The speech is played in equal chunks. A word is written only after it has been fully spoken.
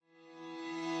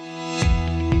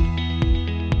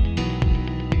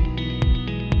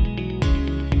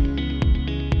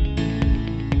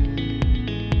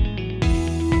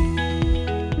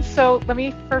So let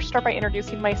me first start by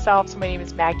introducing myself. So my name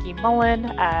is Maggie Mullen.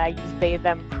 I use they,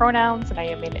 them pronouns, and I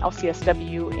am in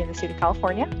LCSW in the state of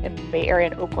California, in the Bay Area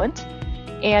in Oakland.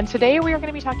 And today we are going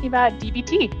to be talking about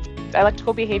DBT,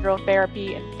 dialectical behavioral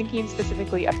therapy, and thinking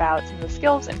specifically about some of the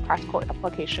skills and practical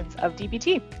applications of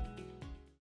DBT.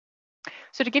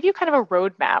 So to give you kind of a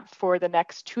roadmap for the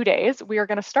next 2 days, we are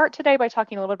going to start today by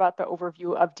talking a little bit about the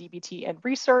overview of DBT and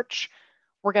research.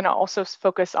 We're going to also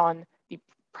focus on the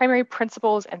primary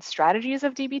principles and strategies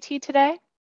of DBT today.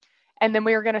 And then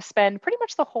we are going to spend pretty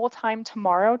much the whole time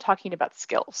tomorrow talking about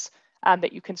skills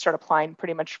that you can start applying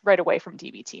pretty much right away from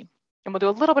DBT. And we'll do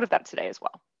a little bit of that today as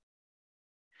well.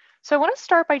 So I want to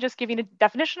start by just giving a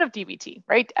definition of DBT,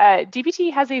 right?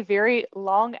 DBT has a very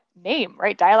long name,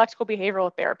 right? Dialectical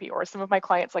behavioral therapy, or some of my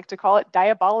clients like to call it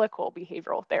diabolical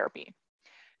behavioral therapy.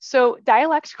 So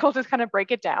dialectical, to kind of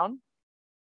break it down,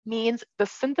 means the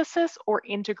synthesis or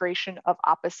integration of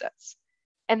opposites.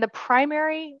 And the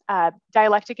primary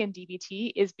dialectic in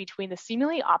DBT is between the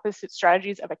seemingly opposite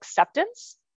strategies of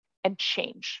acceptance and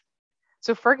change.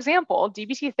 So for example,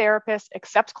 DBT therapists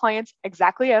accept clients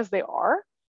exactly as they are,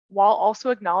 while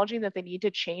also acknowledging that they need to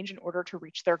change in order to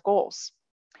reach their goals.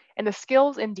 And the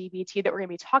skills in DBT that we're going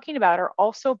to be talking about are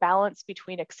also balanced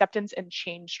between acceptance and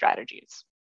change strategies.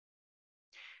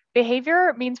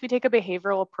 Behavior means we take a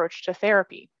behavioral approach to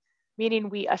therapy, meaning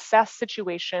we assess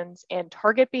situations and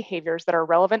target behaviors that are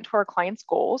relevant to our clients'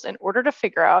 goals in order to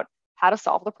figure out how to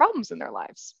solve the problems in their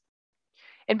lives.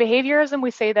 In behaviorism,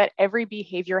 we say that every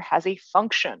behavior has a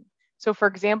function. So for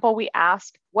example, we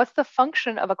ask, what's the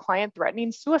function of a client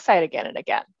threatening suicide again and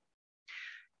again?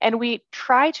 And we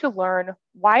try to learn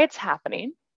why it's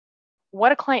happening,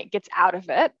 what a client gets out of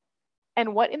it,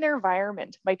 and what in their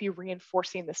environment might be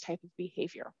reinforcing this type of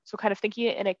behavior. So kind of thinking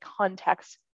it in a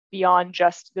context beyond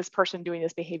just this person doing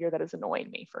this behavior that is annoying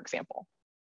me, for example.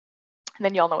 And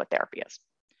then you all know what therapy is.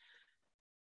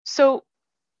 So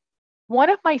one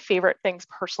of my favorite things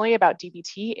personally about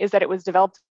DBT is that it was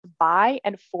developed by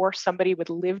and for somebody with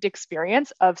lived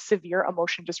experience of severe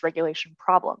emotion dysregulation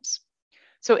problems.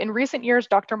 So in recent years,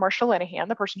 Dr. Marsha Linehan,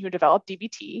 the person who developed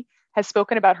DBT, has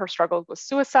spoken about her struggles with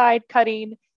suicide,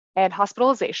 cutting, and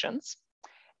hospitalizations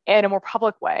in a more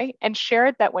public way, and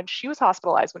shared that when she was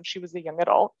hospitalized when she was a young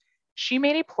adult, she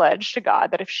made a pledge to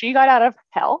God that if she got out of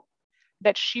hell,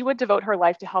 that she would devote her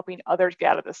life to helping others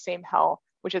get out of the same hell,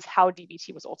 which is how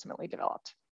DBT was ultimately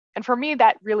developed. And for me,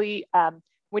 that really,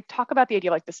 we talk about the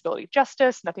idea like disability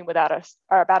justice, nothing without us,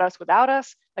 or about us without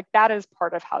us, like that is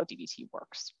part of how DBT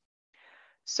works.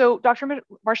 So Dr.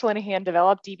 Marsha Linehan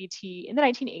developed DBT in the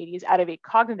 1980s out of a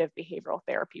cognitive behavioral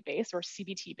therapy base, or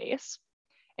CBT base.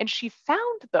 And she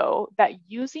found, though, that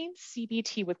using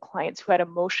CBT with clients who had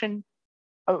emotion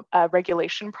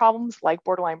regulation problems like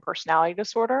borderline personality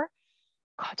disorder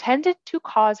tended to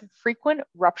cause frequent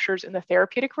ruptures in the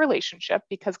therapeutic relationship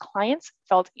because clients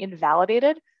felt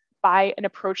invalidated by an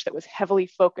approach that was heavily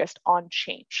focused on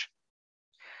change.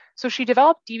 So she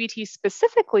developed DBT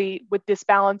specifically with this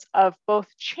balance of both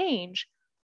change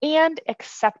and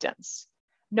acceptance,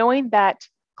 knowing that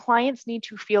clients need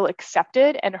to feel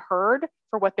accepted and heard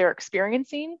for what they're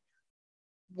experiencing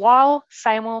while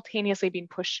simultaneously being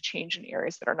pushed to change in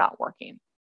areas that are not working.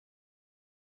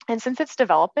 And since its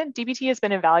development, DBT has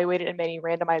been evaluated in many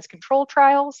randomized control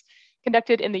trials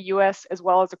conducted in the US as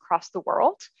well as across the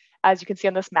world, as you can see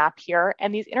on this map here.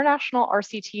 And these international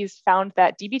RCTs found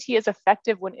that DBT is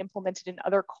effective when implemented in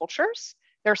other cultures.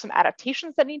 There are some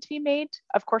adaptations that need to be made,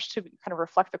 of course, to kind of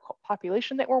reflect the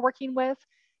population that we're working with,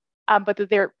 but that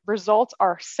their results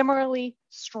are similarly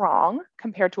strong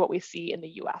compared to what we see in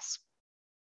the US.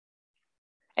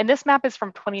 And this map is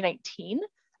from 2019.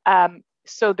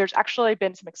 So there's actually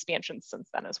been some expansions since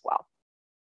then as well.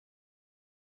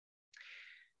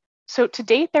 So to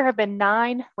date, there have been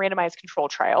 9 randomized control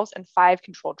trials and 5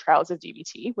 controlled trials of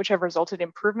DBT, which have resulted in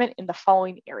improvement in the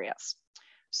following areas.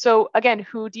 So again,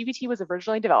 who DBT was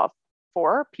originally developed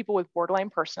for, people with borderline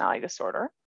personality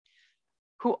disorder,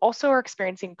 who also are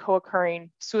experiencing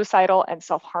co-occurring suicidal and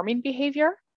self-harming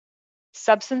behavior,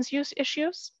 substance use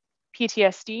issues,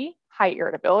 PTSD, high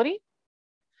irritability.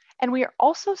 And we are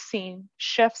also seeing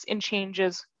shifts in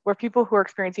changes where people who are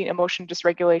experiencing emotion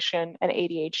dysregulation and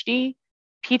ADHD,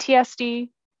 PTSD,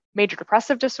 major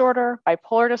depressive disorder,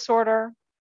 bipolar disorder,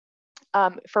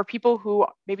 for people who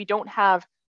maybe don't have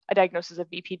a diagnosis of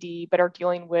BPD, but are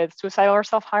dealing with suicidal or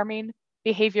self-harming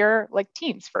behavior, like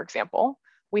teens, for example.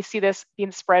 We see this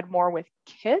being spread more with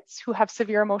kids who have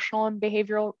severe emotional and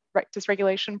behavioral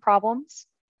dysregulation problems,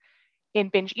 in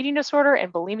binge eating disorder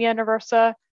and bulimia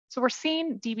nervosa. So we're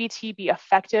seeing DBT be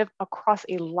effective across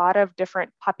a lot of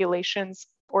different populations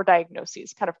or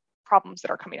diagnoses, kind of problems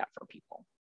that are coming up for people.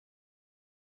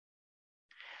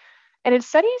 And in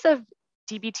studies of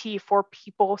DBT for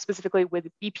people specifically with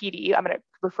BPD, I'm going to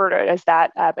refer to it as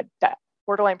that, but that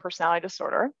borderline personality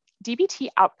disorder, DBT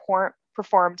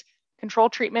outperformed control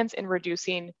treatments in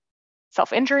reducing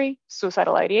self-injury,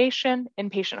 suicidal ideation,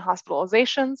 inpatient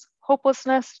hospitalizations,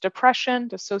 hopelessness, depression,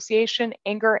 dissociation,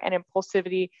 anger, and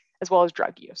impulsivity, as well as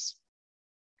drug use.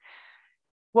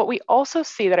 What we also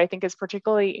see that I think is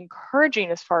particularly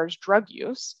encouraging as far as drug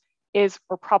use is,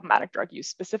 or problematic drug use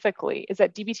specifically, is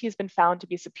that DBT has been found to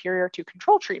be superior to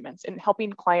control treatments in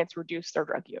helping clients reduce their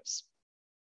drug use.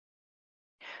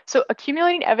 So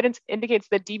accumulating evidence indicates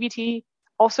that DBT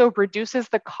also reduces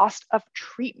the cost of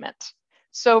treatment.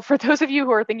 So for those of you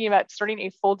who are thinking about starting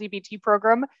a full DBT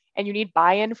program and you need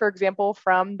buy-in, for example,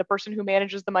 from the person who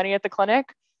manages the money at the clinic,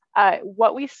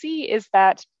 what we see is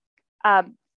that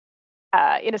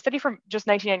in a study from just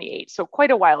 1998, so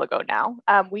quite a while ago now,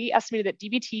 we estimated that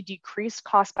DBT decreased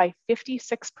costs by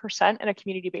 56% in a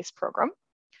community-based program.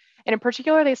 And in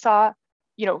particular, they saw,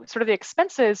 sort of the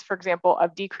expenses, for example,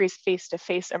 of decreased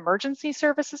face-to-face emergency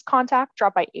services contact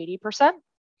drop by 80%,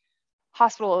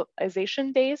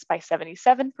 hospitalization days by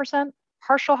 77%,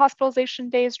 partial hospitalization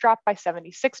days dropped by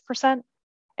 76%,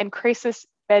 and crisis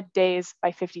bed days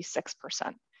by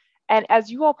 56%. And as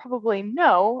you all probably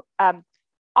know,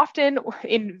 often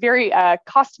in very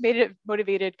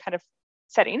cost-motivated kind of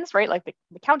settings, right? Like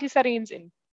the county settings,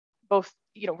 in both,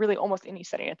 really almost any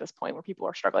setting at this point where people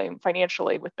are struggling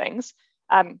financially with things,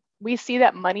 we see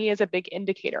that money is a big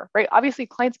indicator, right? Obviously,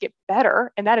 clients get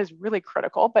better, and that is really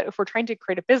critical. But if we're trying to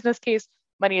create a business case,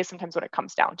 money is sometimes what it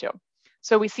comes down to.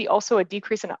 So we see also a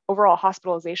decrease in overall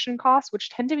hospitalization costs, which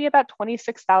tend to be about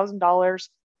 $26,000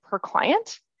 per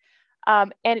client.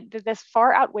 And this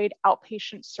far outweighed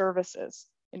outpatient services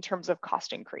in terms of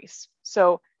cost increase.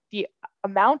 So the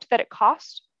amount that it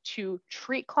costs to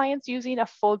treat clients using a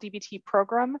full DBT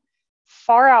program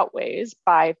far outweighs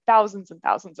by thousands and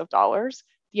thousands of dollars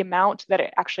the amount that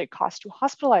it actually costs to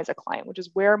hospitalize a client, which is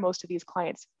where most of these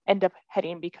clients end up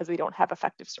heading because they don't have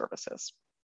effective services.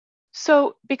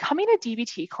 So becoming a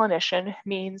DBT clinician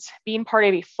means being part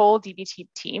of a full DBT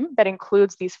team that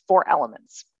includes these 4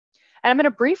 elements. And I'm going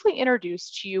to briefly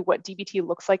introduce to you what DBT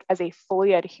looks like as a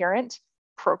fully adherent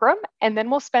program, and then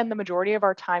we'll spend the majority of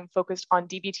our time focused on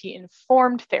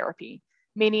DBT-informed therapy,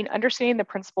 meaning understanding the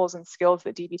principles and skills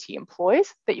that DBT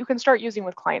employs that you can start using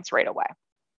with clients right away.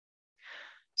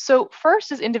 So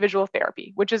first is individual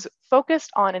therapy, which is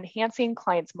focused on enhancing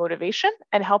clients' motivation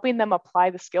and helping them apply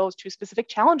the skills to specific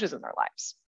challenges in their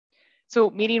lives.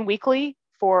 So meeting weekly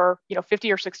for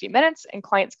 50 or 60 minutes, and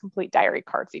clients complete diary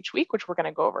cards each week, which we're going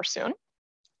to go over soon.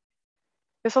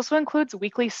 This also includes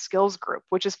weekly skills group,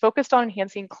 which is focused on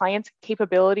enhancing clients'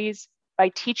 capabilities by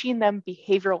teaching them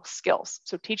behavioral skills.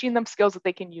 So teaching them skills that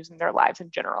they can use in their lives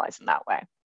and generalize in that way.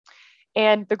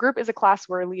 And the group is a class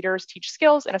where leaders teach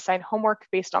skills and assign homework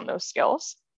based on those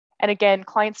skills. And again,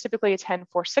 clients typically attend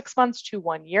for 6 months to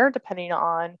 1 year, depending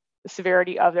on the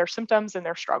severity of their symptoms and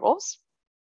their struggles.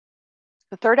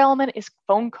 The third element is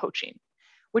phone coaching,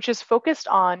 which is focused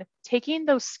on taking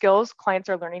those skills clients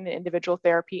are learning in individual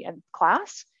therapy and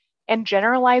class and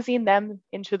generalizing them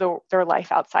into their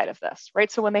life outside of this,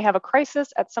 right? So when they have a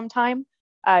crisis at some time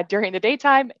during the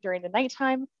daytime, during the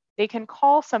nighttime, they can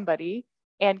call somebody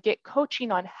and get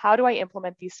coaching on how do I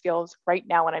implement these skills right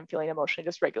now when I'm feeling emotionally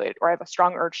dysregulated, or I have a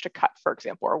strong urge to cut, for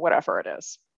example, or whatever it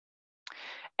is.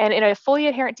 And in a fully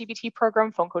adherent DBT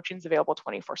program, phone coaching is available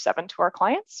 24/7 to our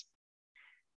clients.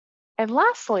 And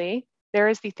lastly, there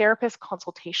is the therapist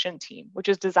consultation team, which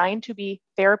is designed to be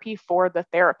therapy for the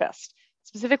therapist,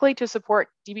 specifically to support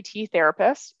DBT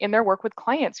therapists in their work with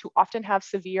clients who often have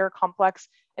severe, complex,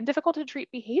 and difficult to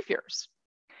treat behaviors.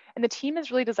 And the team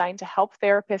is really designed to help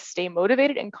therapists stay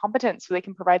motivated and competent so they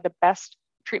can provide the best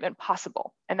treatment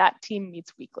possible. And that team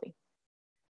meets weekly.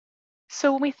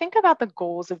 So when we think about the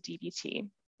goals of DBT,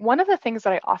 one of the things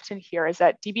that I often hear is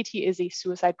that DBT is a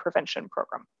suicide prevention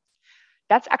program.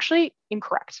 That's actually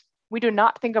incorrect. We do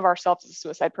not think of ourselves as a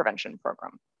suicide prevention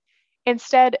program.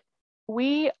 Instead,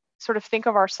 we sort of think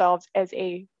of ourselves as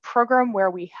a program where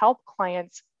we help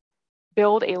clients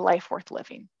build a life worth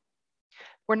living.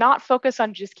 We're not focused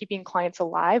on just keeping clients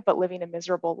alive, but living a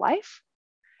miserable life.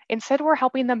 Instead, we're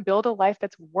helping them build a life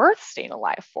that's worth staying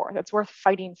alive for, that's worth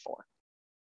fighting for.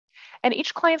 And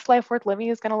each client's life worth living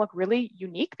is going to look really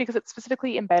unique because it's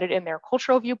specifically embedded in their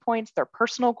cultural viewpoints, their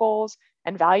personal goals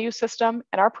and value system.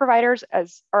 And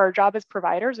our job as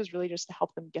providers is really just to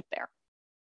help them get there.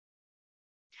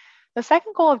 The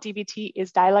second goal of DBT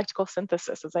is dialectical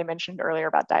synthesis, as I mentioned earlier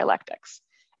about dialectics.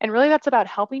 And really that's about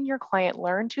helping your client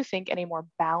learn to think in a more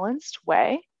balanced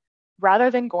way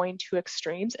rather than going to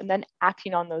extremes and then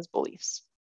acting on those beliefs.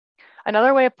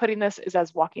 Another way of putting this is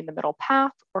as walking the middle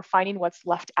path or finding what's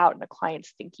left out in a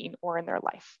client's thinking or in their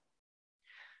life.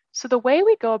 So the way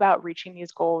we go about reaching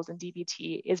these goals in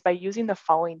DBT is by using the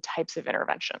following types of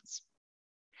interventions.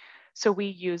 So we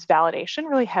use validation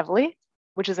really heavily,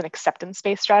 which is an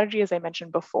acceptance-based strategy, as I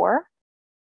mentioned before,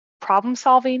 problem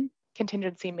solving,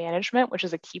 contingency management, which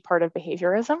is a key part of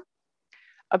behaviorism,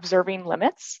 observing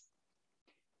limits,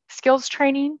 skills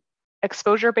training,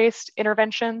 exposure-based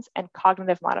interventions, and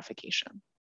cognitive modification.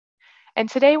 And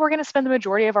today we're going to spend the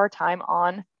majority of our time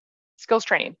on skills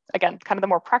training. Again, kind of the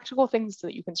more practical things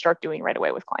that you can start doing right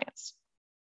away with clients.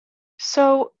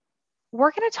 So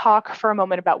we're going to talk for a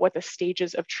moment about what the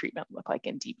stages of treatment look like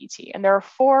in DBT. And there are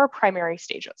 4 primary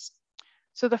stages.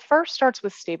 So the first starts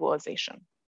with stabilization.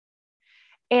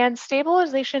 And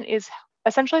stabilization is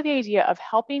essentially the idea of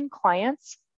helping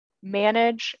clients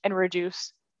manage and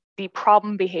reduce the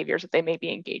problem behaviors that they may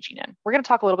be engaging in. We're going to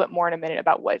talk a little bit more in a minute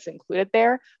about what's included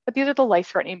there, but these are the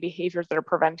life-threatening behaviors that are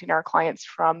preventing our clients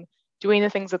from doing the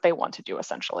things that they want to do,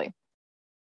 essentially.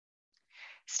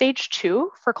 Stage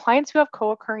 2, for clients who have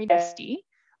co-occurring PTSD,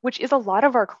 which is a lot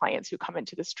of our clients who come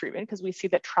into this treatment because we see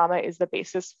that trauma is the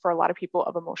basis for a lot of people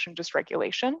of emotion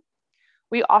dysregulation.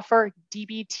 We offer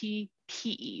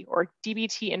DBT-PE, or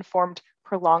DBT-informed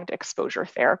prolonged exposure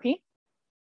therapy.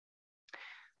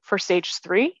 For stage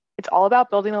 3, it's all about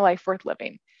building a life worth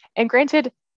living. And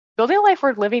granted, building a life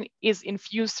worth living is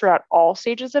infused throughout all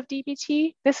stages of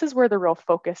DBT. This is where the real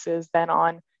focus is then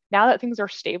on, now that things are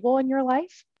stable in your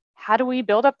life, how do we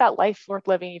build up that life worth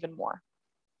living even more?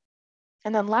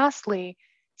 And then lastly,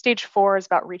 stage 4 is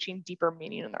about reaching deeper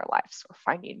meaning in their lives or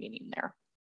finding meaning there.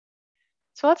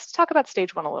 So let's talk about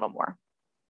stage 1 a little more.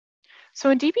 So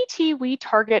in DBT, we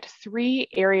target 3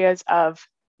 areas of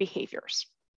behaviors.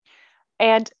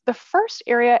 And the first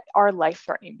area are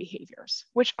life-threatening behaviors,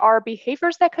 which are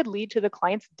behaviors that could lead to the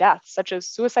client's death, such as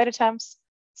suicide attempts,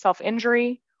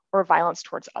 self-injury, or violence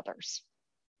towards others.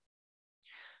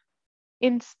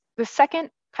 In the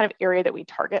second kind of area that we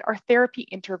target are therapy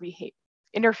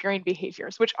interfering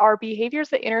behaviors, which are behaviors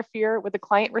that interfere with the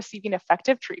client receiving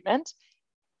effective treatment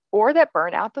or that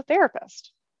burn out the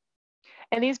therapist.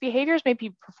 And these behaviors may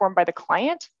be performed by the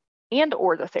client and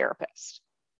or the therapist.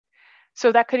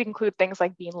 So that could include things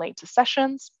like being late to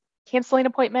sessions, canceling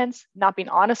appointments, not being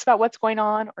honest about what's going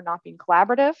on, or not being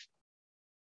collaborative.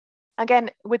 Again,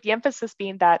 with the emphasis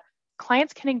being that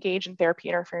clients can engage in therapy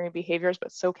interfering behaviors,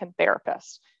 but so can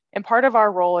therapists. And part of our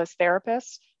role as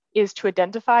therapists is to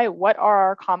identify what are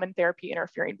our common therapy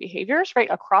interfering behaviors,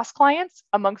 right, across clients,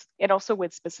 amongst, and also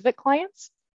with specific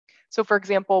clients. So for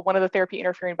example, one of the therapy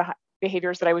interfering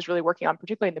behaviors that I was really working on,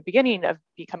 particularly in the beginning of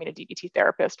becoming a DBT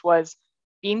therapist, was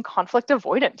being conflict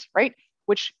avoidant, right?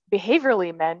 Which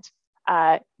behaviorally meant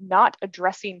not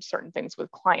addressing certain things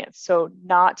with clients. So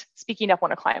not speaking up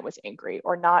when a client was angry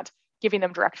or not giving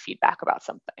them direct feedback about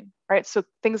something, right? So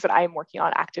things that I am working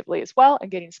on actively as well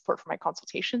and getting support from my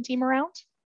consultation team around.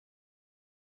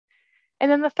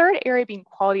 And then the third area being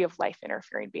quality of life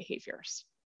interfering behaviors.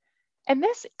 And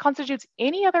this constitutes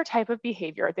any other type of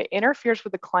behavior that interferes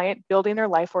with the client building their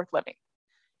life worth living,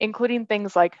 including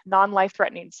things like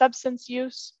non-life-threatening substance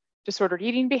use, disordered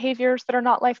eating behaviors that are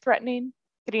not life-threatening,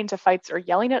 getting into fights or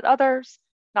yelling at others,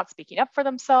 not speaking up for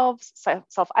themselves,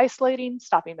 self-isolating,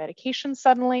 stopping medication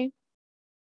suddenly.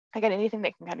 Again, anything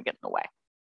that can kind of get in the way.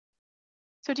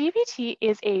 So DBT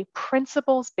is a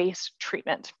principles-based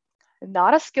treatment,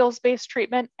 not a skills-based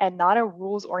treatment and not a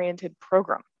rules-oriented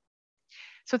program.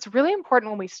 So it's really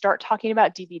important when we start talking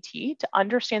about DBT to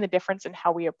understand the difference in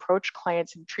how we approach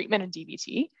clients in treatment in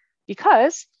DBT,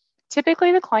 because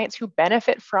typically the clients who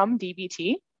benefit from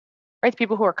DBT, right, the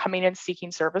people who are coming in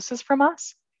seeking services from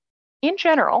us, in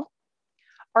general,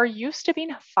 are used to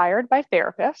being fired by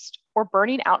therapists or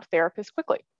burning out therapists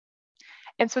quickly.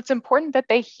 And so it's important that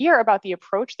they hear about the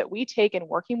approach that we take in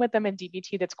working with them in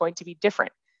DBT that's going to be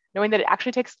different, knowing that it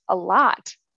actually takes a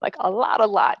lot, like a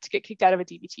lot to get kicked out of a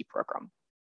DBT program.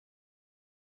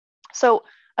 So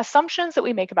assumptions that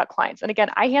we make about clients, and again,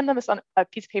 I hand them this on a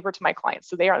piece of paper to my clients,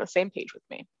 so they are on the same page with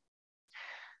me.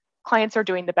 Clients are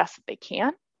doing the best that they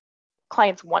can.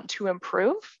 Clients want to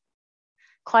improve.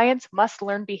 Clients must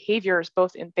learn behaviors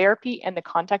both in therapy and the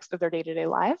context of their day-to-day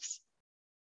lives.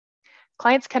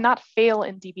 Clients cannot fail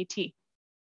in DBT.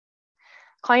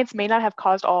 Clients may not have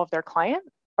caused all of their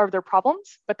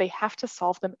problems, but they have to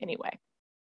solve them anyway.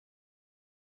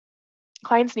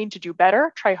 Clients need to do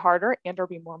better, try harder, and or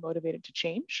be more motivated to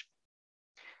change.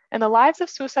 And the lives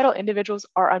of suicidal individuals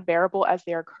are unbearable as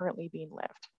they are currently being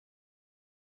lived.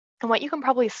 And what you can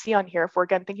probably see on here, if we're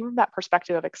again thinking from that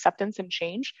perspective of acceptance and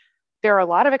change, There are a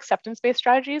lot of acceptance-based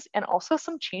strategies and also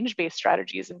some change-based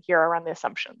strategies in here around the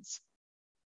assumptions.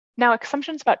 Now,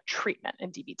 assumptions about treatment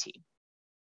in DBT.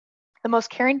 The most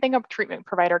caring thing a treatment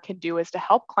provider can do is to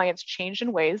help clients change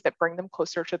in ways that bring them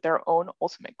closer to their own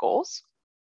ultimate goals.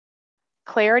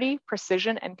 Clarity,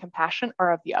 precision, and compassion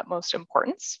are of the utmost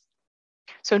importance.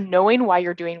 So knowing why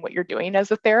you're doing what you're doing as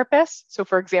a therapist. So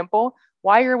for example,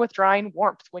 why you're withdrawing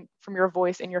warmth from your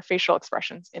voice and your facial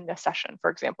expressions in this session, for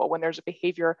example, when there's a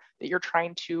behavior that you're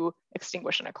trying to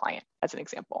extinguish in a client, as an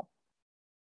example.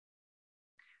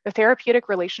 The therapeutic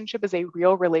relationship is a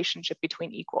real relationship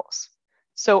between equals.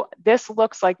 So this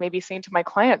looks like maybe saying to my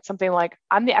client something like,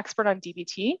 I'm the expert on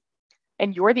DBT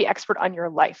and you're the expert on your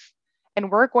life. And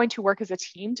we're going to work as a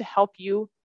team to help you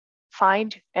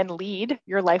find and lead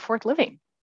your life worth living.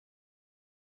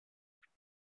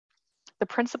 The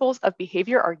principles of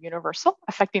behavior are universal,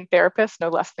 affecting therapists no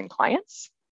less than clients,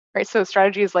 right? So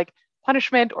strategies like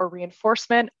punishment or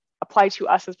reinforcement apply to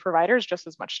us as providers just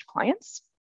as much to clients.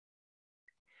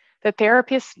 The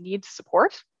therapists need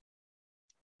support,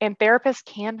 and therapists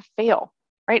can fail,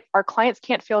 right? Our clients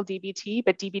can't fail DBT,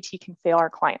 but DBT can fail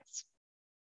our clients.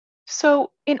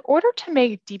 So in order to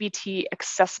make DBT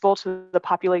accessible to the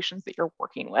populations that you're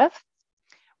working with,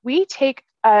 we take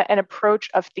an approach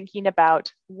of thinking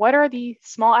about what are the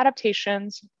small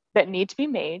adaptations that need to be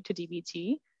made to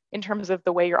DBT in terms of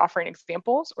the way you're offering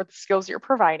examples or the skills that you're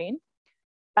providing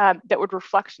that would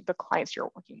reflect the clients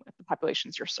you're working with, the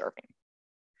populations you're serving.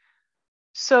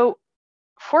 So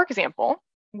for example,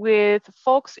 with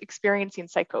folks experiencing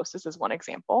psychosis as one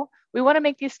example, we want to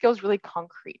make these skills really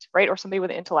concrete, right? Or somebody with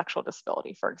an intellectual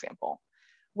disability, for example,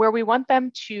 where we want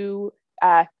them to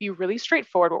be really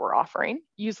straightforward what we're offering,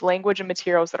 use language and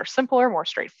materials that are simpler, more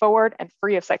straightforward, and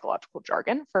free of psychological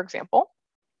jargon, for example.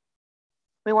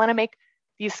 We want to make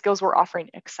these skills we're offering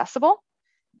accessible.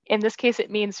 In this case, it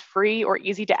means free or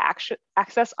easy to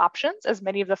access options, as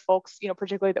many of the folks,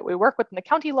 particularly that we work with in the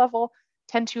county level,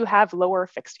 tend to have lower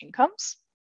fixed incomes.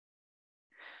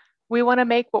 We want to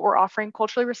make what we're offering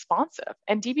culturally responsive.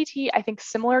 And DBT, I think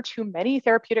similar to many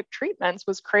therapeutic treatments,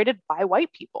 was created by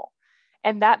white people.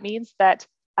 And that means that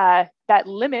that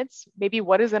limits maybe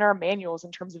what is in our manuals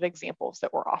in terms of examples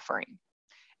that we're offering.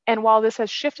 And while this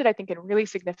has shifted, I think, in really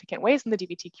significant ways in the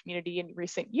DBT community in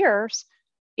recent years,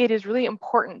 it is really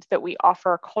important that we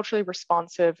offer culturally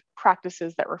responsive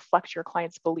practices that reflect your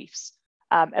client's beliefs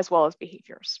as well as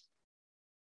behaviors.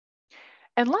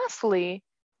 And lastly,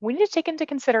 we need to take into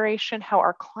consideration how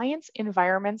our clients'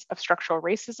 environments of structural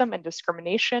racism and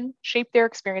discrimination shape their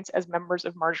experience as members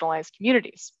of marginalized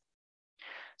communities.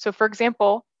 So for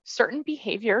example, certain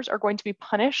behaviors are going to be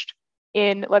punished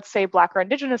in, let's say, Black or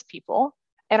Indigenous people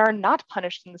and are not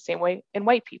punished in the same way in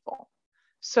white people.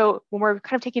 So when we're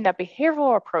kind of taking that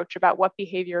behavioral approach about what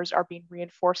behaviors are being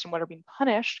reinforced and what are being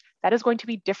punished, that is going to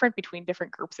be different between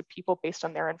different groups of people based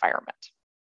on their environment.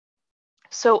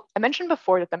 So I mentioned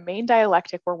before that the main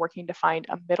dialectic we're working to find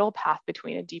a middle path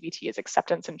between in DBT is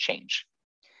acceptance and change.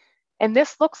 And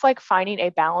this looks like finding a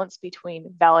balance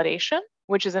between validation,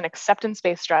 which is an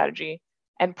acceptance-based strategy,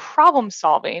 and problem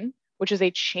solving, which is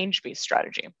a change-based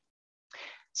strategy.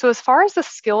 So as far as the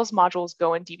skills modules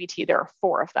go in DBT, there are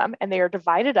 4 of them, and they are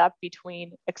divided up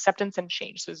between acceptance and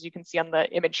change. So as you can see on the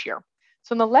image here.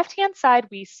 So on the left-hand side,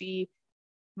 we see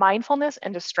mindfulness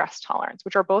and distress tolerance,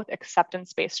 which are both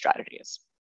acceptance-based strategies.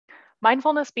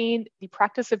 Mindfulness being the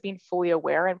practice of being fully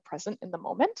aware and present in the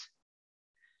moment,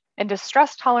 and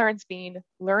distress tolerance being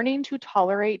learning to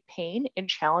tolerate pain in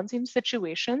challenging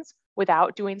situations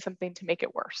without doing something to make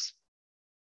it worse.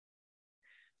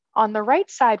 On the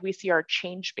right side, we see our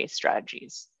change-based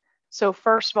strategies. So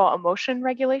first of all, emotion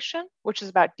regulation, which is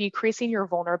about decreasing your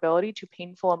vulnerability to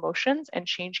painful emotions and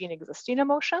changing existing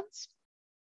emotions.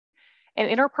 And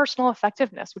interpersonal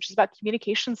effectiveness, which is about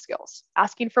communication skills,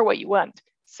 asking for what you want,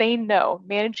 saying no,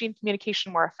 managing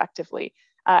communication more effectively,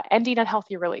 ending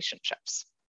unhealthy relationships.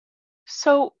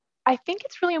 So I think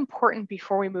it's really important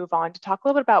before we move on to talk a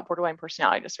little bit about borderline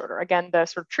personality disorder. Again, the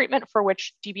sort of treatment for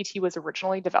which DBT was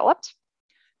originally developed,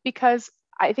 because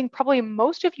I think probably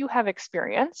most of you have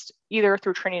experienced, either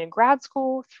through training in grad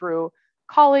school, through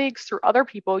colleagues, through other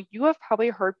people, you have probably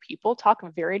heard people talk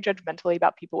very judgmentally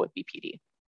about people with BPD.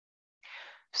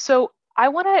 So I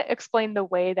want to explain the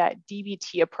way that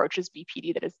DBT approaches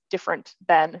BPD that is different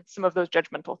than some of those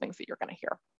judgmental things that you're going to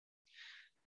hear.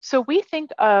 So we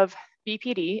think of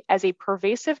BPD as a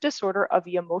pervasive disorder of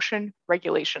the emotion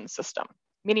regulation system,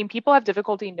 meaning people have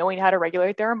difficulty knowing how to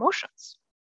regulate their emotions.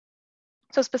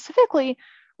 So specifically,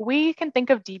 we can think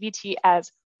of DBT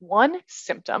as one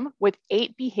symptom with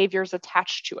 8 behaviors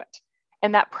attached to it.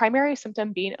 and that primary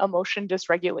symptom being emotion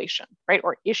dysregulation, right?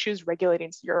 Or issues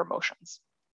regulating your emotions.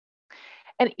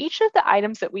 And each of the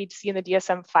items that we see in the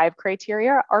DSM-5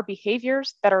 criteria are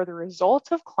behaviors that are the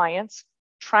result of clients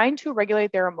trying to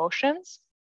regulate their emotions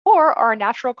or are a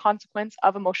natural consequence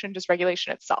of emotion dysregulation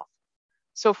itself.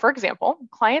 So for example,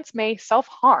 clients may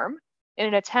self-harm in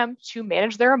an attempt to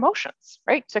manage their emotions,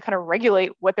 right? To kind of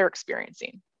regulate what they're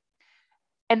experiencing.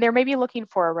 And they're maybe looking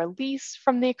for a release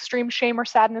from the extreme shame or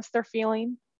sadness they're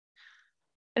feeling.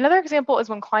 Another example is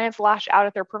when clients lash out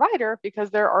at their provider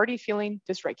because they're already feeling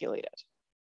dysregulated,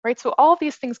 right? So all of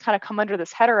these things kind of come under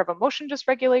this header of emotion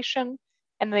dysregulation,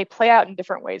 and they play out in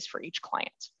different ways for each client.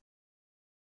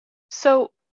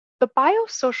 So the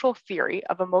biosocial theory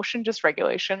of emotion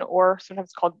dysregulation, or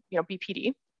sometimes called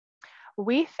BPD,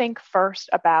 we think first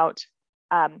about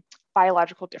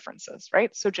biological differences,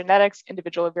 right? So genetics,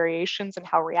 individual variations, and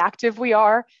how reactive we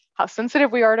are, how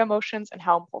sensitive we are to emotions, and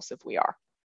how impulsive we are.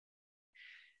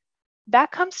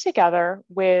 That comes together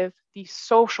with the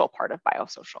social part of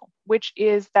biosocial, which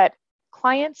is that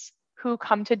clients who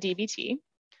come to DBT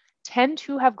tend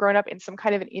to have grown up in some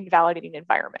kind of an invalidating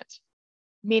environment,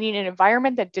 meaning an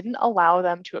environment that didn't allow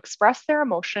them to express their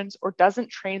emotions or doesn't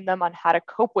train them on how to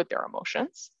cope with their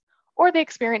emotions, or they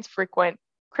experience frequent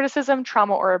criticism,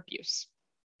 trauma, or abuse.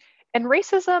 And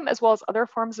racism, as well as other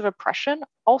forms of oppression,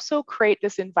 also create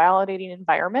this invalidating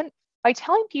environment by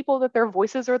telling people that their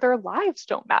voices or their lives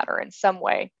don't matter in some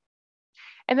way.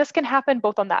 And this can happen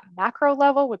both on that macro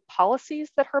level with policies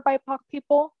that hurt BIPOC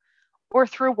people, or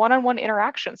through one-on-one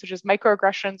interactions, such as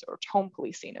microaggressions or tone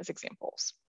policing as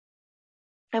examples.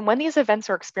 And when these events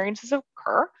or experiences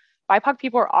occur, BIPOC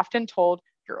people are often told,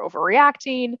 you're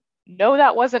overreacting, no,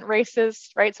 that wasn't racist,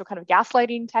 right? So kind of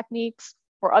gaslighting techniques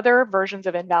or other versions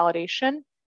of invalidation.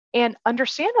 And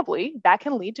understandably, that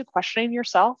can lead to questioning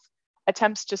yourself,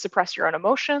 attempts to suppress your own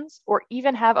emotions, or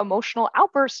even have emotional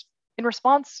outbursts in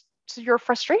response to your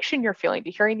frustration you're feeling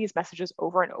to hearing these messages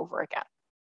over and over again.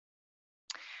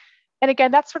 And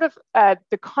again, that's sort of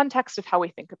the context of how we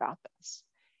think about this.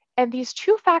 And these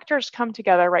two factors come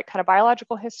together, right? Kind of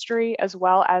biological history as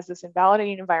well as this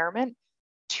invalidating environment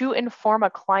to inform a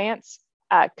client's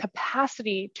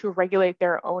capacity to regulate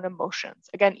their own emotions.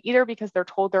 Again, either because they're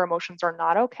told their emotions are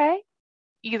not okay,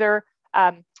 either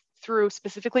through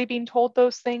specifically being told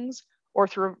those things or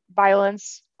through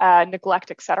violence, neglect,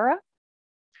 etc.,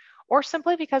 or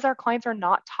simply because our clients are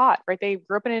not taught, right? They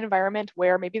grew up in an environment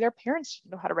where maybe their parents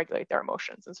didn't know how to regulate their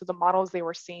emotions. And so the models they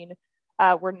were seeing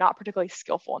were not particularly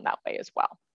skillful in that way as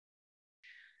well.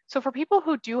 So for people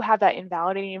who do have that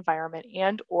invalidating environment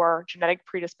and or genetic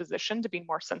predisposition to be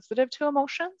more sensitive to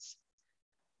emotions,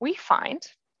 we find,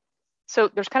 so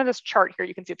there's kind of this chart here,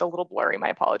 you can see it's a little blurry, my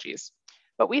apologies,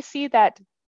 but we see that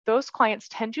those clients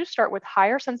tend to start with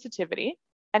higher sensitivity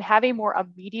and have a more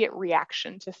immediate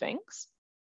reaction to things.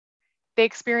 They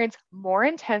experience more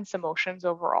intense emotions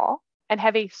overall and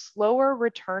have a slower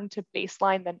return to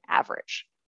baseline than average.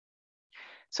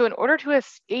 So in order to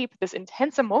escape this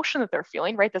intense emotion that they're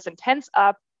feeling, right, this intense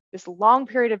up, this long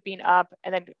period of being up,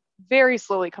 and then very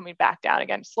slowly coming back down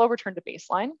again, slow return to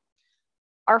baseline,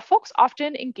 our folks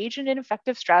often engage in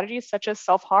ineffective strategies such as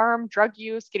self-harm, drug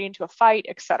use, getting into a fight,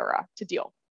 etc., to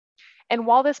deal. And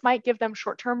while this might give them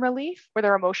short-term relief, where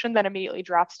their emotion then immediately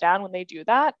drops down when they do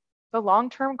that, the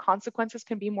long-term consequences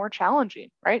can be more challenging,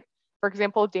 right? For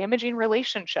example, damaging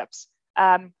relationships,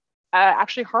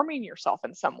 actually harming yourself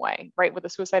in some way, right, with a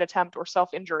suicide attempt or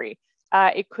self-injury.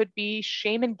 It could be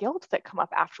shame and guilt that come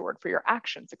up afterward for your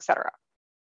actions, etc.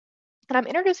 And I'm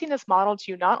introducing this model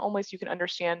to you not only so you can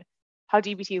understand how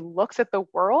DBT looks at the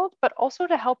world, but also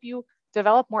to help you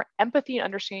develop more empathy and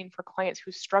understanding for clients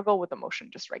who struggle with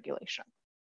emotion dysregulation.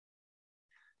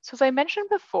 So as I mentioned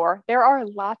before, there are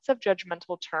lots of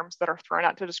judgmental terms that are thrown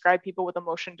out to describe people with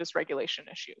emotion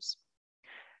dysregulation issues.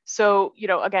 So,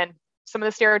 again, some of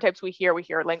the stereotypes we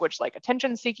hear language like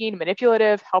attention seeking,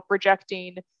 manipulative, help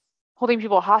rejecting, holding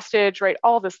people hostage, right?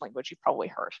 All this language you've probably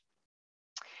heard.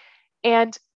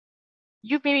 And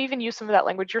you've maybe even used some of that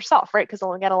language yourself, right? Because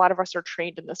again, a lot of us are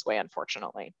trained in this way,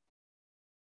 unfortunately.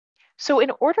 So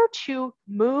in order to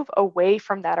move away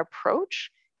from that approach,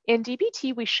 in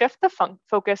DBT, we shift the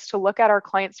focus to look at our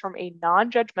clients from a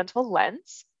non-judgmental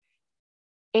lens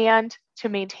and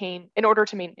in order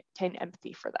to maintain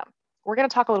empathy for them. We're going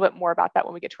to talk a little bit more about that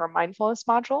when we get to our mindfulness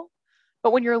module.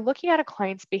 But when you're looking at a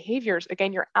client's behaviors,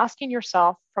 again, you're asking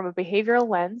yourself from a behavioral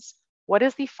lens, what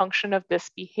is the function of this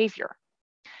behavior?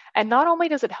 And not only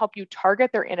does it help you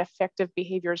target their ineffective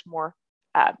behaviors more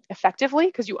effectively,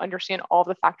 because you understand all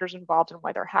the factors involved and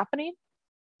why they're happening,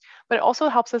 but it also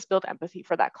helps us build empathy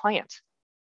for that client.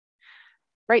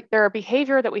 right? Their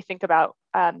behavior that we think about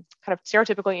kind of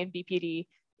stereotypically in BPD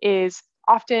is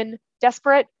often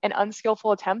desperate and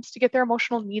unskillful attempts to get their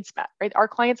emotional needs met, right? Our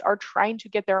clients are trying to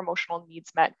get their emotional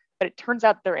needs met, but it turns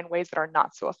out they're in ways that are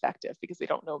not so effective because they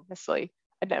don't know necessarily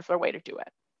another way to do it.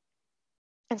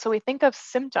 And so we think of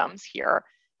symptoms here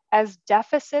as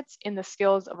deficits in the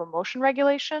skills of emotion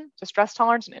regulation, distress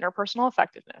tolerance, and interpersonal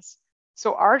effectiveness.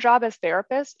 So our job as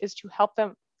therapists is to help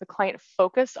the client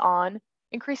focus on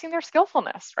increasing their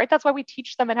skillfulness, right? That's why we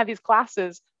teach them and have these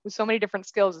classes with so many different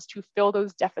skills, is to fill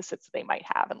those deficits they might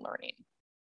have in learning.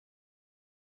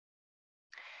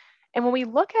 And when we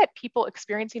look at people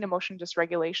experiencing emotion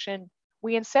dysregulation,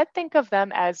 we instead think of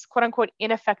them as quote unquote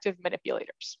ineffective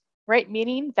manipulators, right?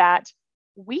 Meaning that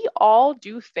we all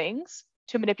do things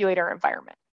to manipulate our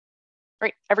environment,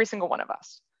 right? Every single one of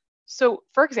us. So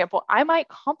for example, I might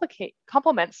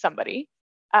compliment somebody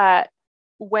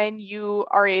when you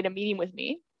are in a meeting with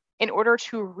me in order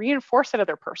to reinforce that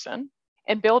other person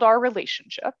and build our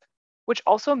relationship, which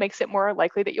also makes it more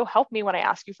likely that you'll help me when I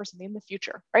ask you for something in the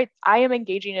future, right? I am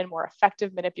engaging in more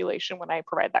effective manipulation when I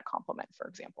provide that compliment, for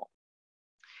example.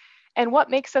 And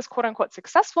what makes us quote unquote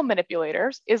successful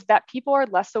manipulators is that people are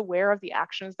less aware of the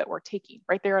actions that we're taking,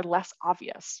 right? They are less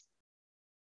obvious.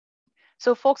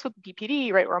 So folks with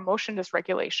BPD, right, or emotion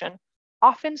dysregulation,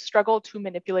 often struggle to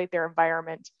manipulate their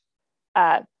environment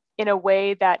in a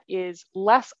way that is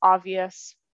less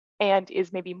obvious and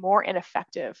is maybe more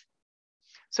ineffective.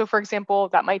 So for example,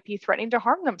 that might be threatening to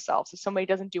harm themselves if somebody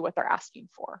doesn't do what they're asking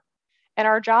for. And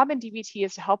our job in DBT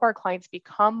is to help our clients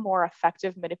become more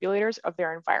effective manipulators of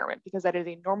their environment, because that is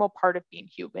a normal part of being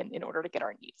human in order to get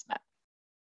our needs met.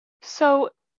 So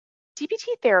DBT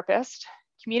therapists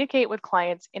communicate with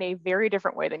clients in a very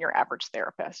different way than your average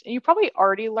therapist. And you probably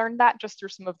already learned that just through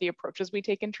some of the approaches we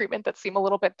take in treatment that seem a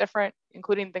little bit different,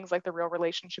 including things like the real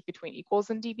relationship between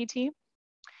equals in DBT.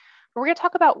 But we're going to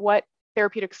talk about what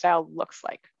therapeutic style looks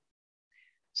like.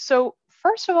 So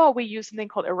first of all, we use something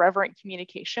called irreverent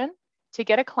communication to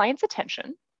get a client's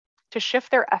attention, to shift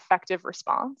their affective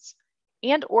response,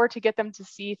 and or to get them to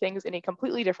see things in a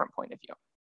completely different point of view.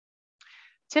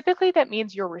 Typically, that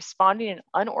means you're responding in an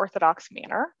unorthodox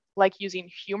manner, like using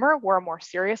humor where a more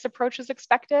serious approach is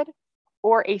expected,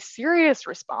 or a serious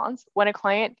response when a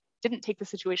client didn't take the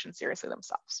situation seriously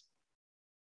themselves.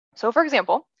 So for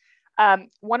example,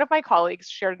 one of my colleagues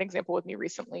shared an example with me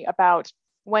recently about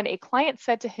when a client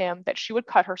said to him that she would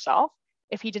cut herself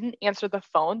if he didn't answer the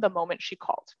phone the moment she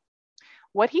called.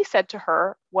 What he said to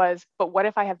her was, "But what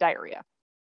if I have diarrhea?"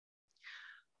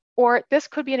 Or this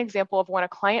could be an example of when a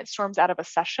client storms out of a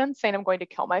session saying, "I'm going to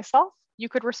kill myself." You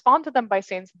could respond to them by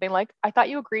saying something like, "I thought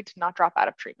you agreed to not drop out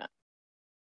of treatment."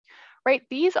 Right?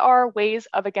 These are ways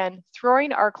of, again,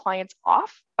 throwing our clients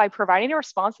off by providing a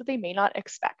response that they may not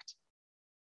expect.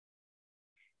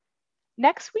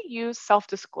 Next, we use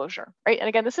self-disclosure, right? And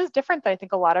again, this is different than I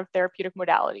think a lot of therapeutic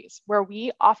modalities, where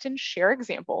we often share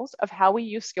examples of how we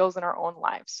use skills in our own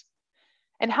lives.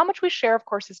 And how much we share, of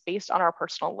course, is based on our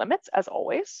personal limits, as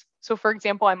always. So for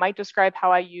example, I might describe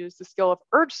how I use the skill of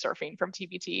urge surfing from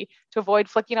TBT to avoid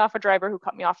flicking off a driver who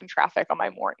cut me off in traffic on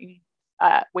my morning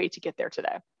way to get there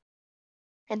today.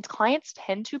 And clients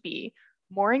tend to be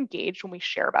more engaged when we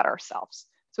share about ourselves.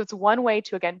 So it's one way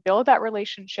to, again, build that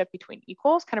relationship between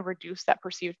equals, kind of reduce that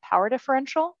perceived power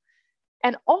differential,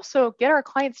 and also get our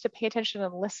clients to pay attention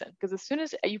and listen. Because as soon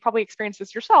as you probably experience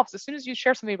this yourselves, as soon as you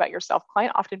share something about yourself,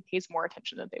 client often pays more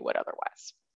attention than they would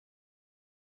otherwise.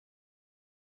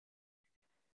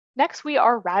 Next, we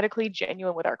are radically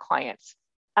genuine with our clients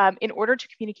in order to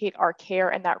communicate our care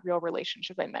and that real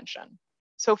relationship I mentioned.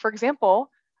 So for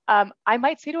example, I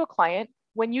might say to a client,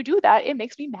 "When you do that, it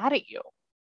makes me mad at you."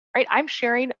 Right? I'm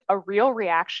sharing a real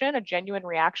reaction, a genuine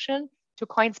reaction to a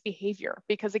client's behavior,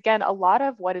 because again, a lot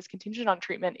of what is contingent on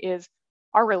treatment is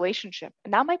our relationship.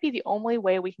 And that might be the only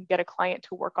way we can get a client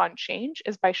to work on change,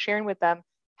 is by sharing with them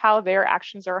how their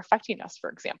actions are affecting us, for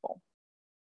example.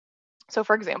 So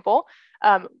for example,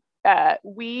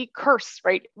 we curse,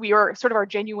 right? We are sort of our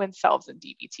genuine selves in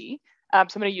DBT. So I'm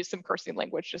going to use some cursing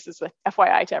language just as a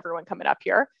FYI to everyone coming up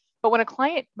here. But when a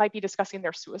client might be discussing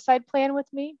their suicide plan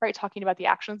with me, right, talking about the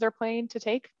actions they're planning to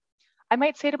take, I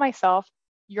might say to myself,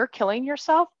 "You're killing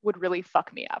yourself would really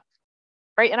fuck me up,"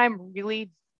 right? And I'm really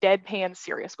deadpan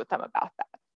serious with them about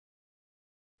that.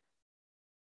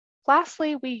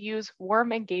 Lastly, we use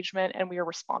warm engagement and we are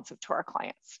responsive to our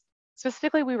clients.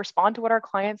 Specifically, we respond to what our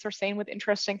clients are saying with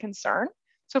interest and concern.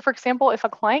 So for example, if a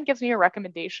client gives me a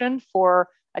recommendation for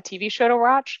a TV show to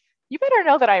watch, you better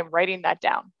know that I am writing that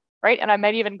down, right? And I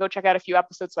might even go check out a few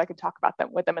episodes so I can talk about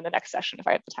them with them in the next session if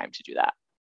I have the time to do that.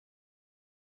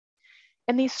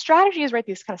 And these strategies, right,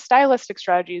 these kind of stylistic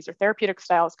strategies or therapeutic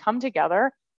styles come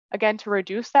together, again, to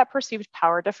reduce that perceived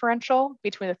power differential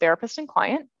between the therapist and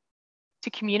client, to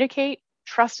communicate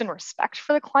trust and respect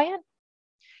for the client,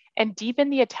 and deepen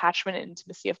the attachment and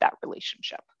intimacy of that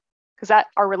relationship. Because that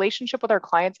our relationship with our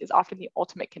clients is often the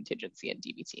ultimate contingency in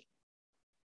DBT.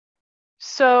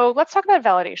 So let's talk about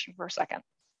validation for a second.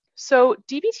 So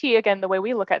DBT, again, the way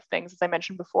we look at things, as I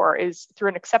mentioned before, is through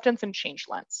an acceptance and change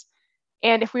lens.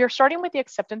 And if we are starting with the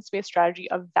acceptance-based strategy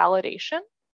of validation,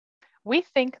 we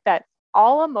think that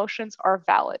all emotions are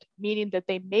valid, meaning that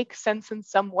they make sense in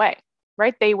some way,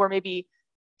 right? They were maybe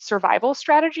survival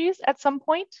strategies at some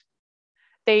point.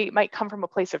 They might come from a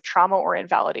place of trauma or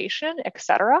invalidation, et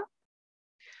cetera.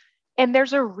 And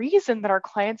there's a reason that our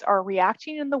clients are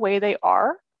reacting in the way they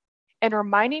are, and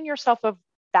reminding yourself of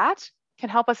that can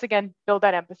help us, again, build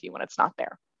that empathy when it's not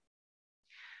there.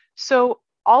 So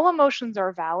all emotions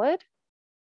are valid,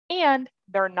 and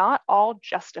they're not all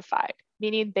justified,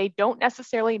 meaning they don't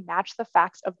necessarily match the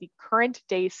facts of the current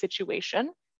day situation.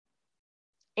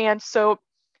 And so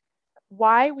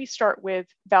why we start with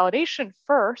validation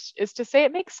first is to say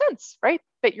it makes sense, right?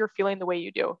 That you're feeling the way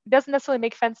you do. It doesn't necessarily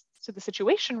make sense to the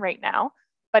situation right now,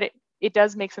 but it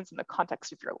does make sense in the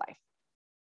context of your life.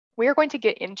 We are going to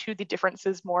get into the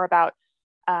differences more about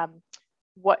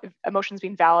what emotions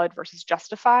being valid versus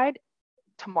justified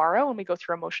tomorrow when we go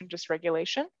through emotion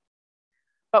dysregulation.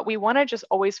 But we want to just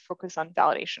always focus on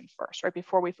validation first, right?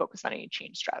 Before we focus on any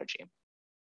change strategy.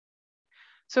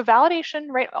 So validation,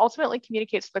 right, ultimately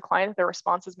communicates to the client that their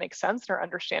responses make sense and are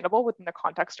understandable within the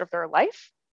context of their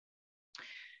life.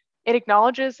 It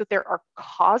acknowledges that there are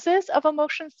causes of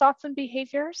emotions, thoughts, and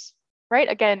behaviors, right?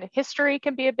 Again, history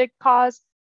can be a big cause.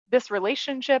 This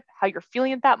relationship, how you're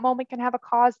feeling at that moment can have a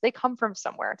cause. They come from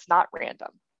somewhere. It's not random.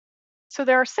 So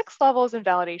there are 6 levels in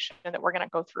validation that we're going to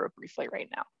go through briefly right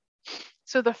now.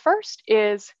 So the first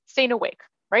is staying awake,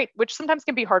 right? Which sometimes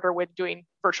can be harder with doing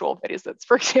virtual visits,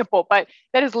 for example, but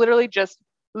that is literally just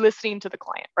listening to the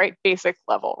client, right? Basic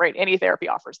level, right? Any therapy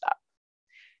offers that.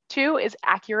 2 is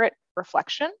accurate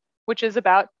reflection, which is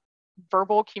about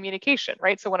verbal communication,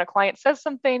 right? So when a client says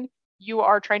something, you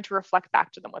are trying to reflect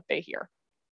back to them what they hear.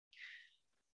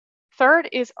 3rd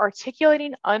is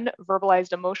articulating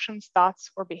unverbalized emotions, thoughts,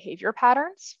 or behavior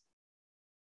patterns.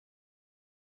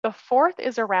 The 4th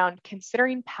is around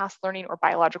considering past learning or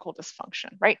biological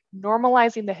dysfunction, right?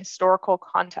 Normalizing the historical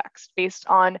context based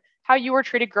on how you were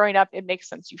treated growing up. It makes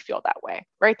sense you feel that way,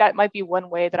 right? That might be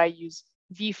one way that I use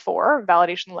V4,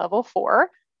 validation level 4,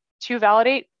 to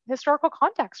validate historical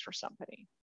context for somebody.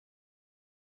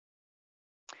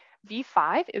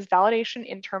 V5 is validation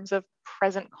in terms of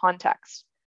present context.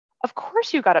 Of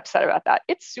course you got upset about that.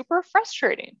 It's super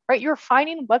frustrating, right? You're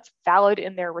finding what's valid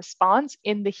in their response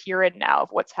in the here and now of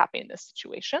what's happening in this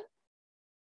situation.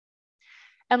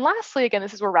 And lastly, again,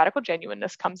 this is where radical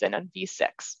genuineness comes in on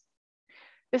V6.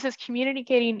 This is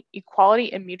communicating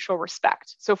equality and mutual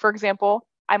respect. So for example,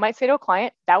 I might say to a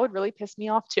client, that would really piss me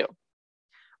off too,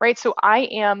 right? So I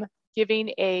am giving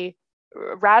a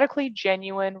radically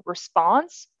genuine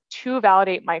response to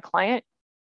validate my client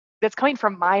that's coming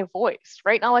from my voice,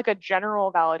 right? Not like a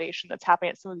general validation that's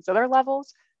happening at some of these other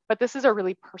levels, but this is a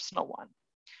really personal one.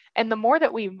 And the more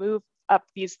that we move up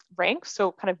these ranks,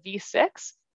 so kind of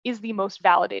V6 is the most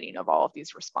validating of all of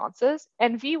these responses.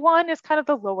 And V1 is kind of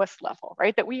the lowest level,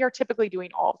 right? That we are typically doing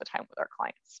all the time with our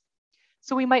clients.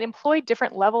 So we might employ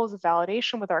different levels of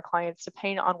validation with our clients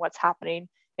depending on what's happening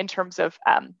in terms of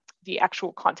the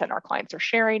actual content our clients are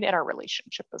sharing and our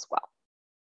relationship as well.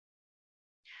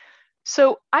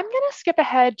 So I'm going to skip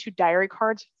ahead to diary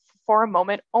cards for a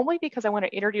moment, only because I want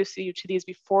to introduce you to these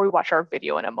before we watch our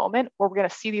video in a moment, where we're going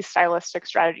to see these stylistic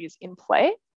strategies in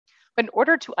play. But in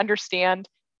order to understand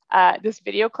this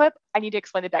video clip, I need to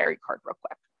explain the diary card real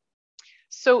quick.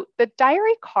 So the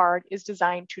diary card is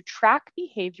designed to track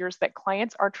behaviors that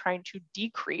clients are trying to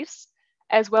decrease,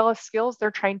 as well as skills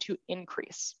they're trying to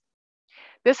increase.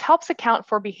 This helps account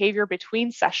for behavior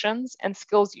between sessions and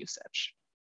skills usage.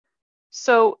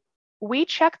 So we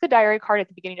check the diary card at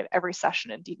the beginning of every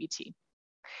session in DBT.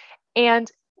 And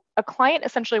a client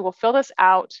essentially will fill this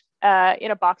out in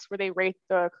a box where they rate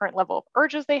the current level of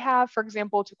urges they have, for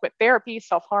example, to quit therapy,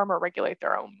 self-harm, or regulate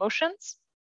their own emotions.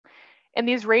 And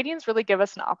these ratings really give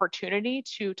us an opportunity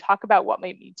to talk about what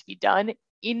might need to be done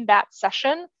in that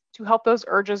session to help those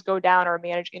urges go down or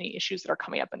manage any issues that are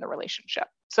coming up in the relationship.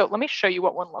 So let me show you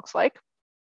what one looks like.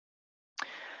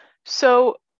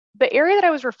 So the area that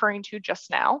I was referring to just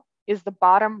now is the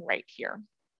bottom right here,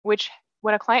 which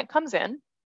when a client comes in,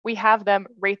 we have them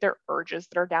rate their urges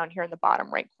that are down here in the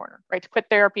bottom right corner, right? To quit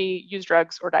therapy, use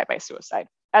drugs, or die by suicide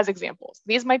as examples.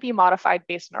 These might be modified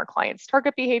based on our client's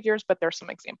target behaviors, but there's some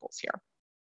examples here.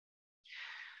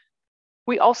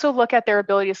 We also look at their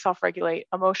ability to self-regulate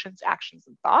emotions, actions,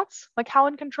 and thoughts, like how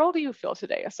in control do you feel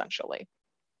today, essentially.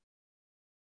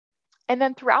 And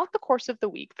then throughout the course of the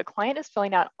week, the client is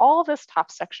filling out all this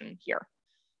top section here.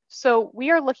 So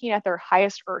we are looking at their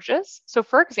highest urges. So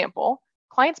for example,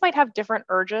 clients might have different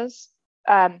urges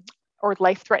or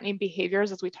life-threatening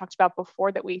behaviors, as we talked about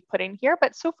before, that we put in here.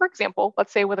 But so for example,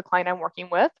 let's say with a client I'm working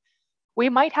with, we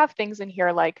might have things in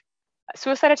here like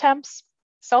suicide attempts,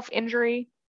 self-injury,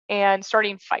 and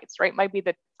starting fights, right? Might be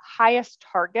the highest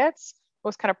targets,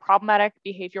 most kind of problematic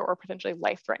behavior or potentially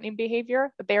life-threatening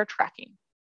behavior that they are tracking.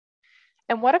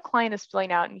 And what a client is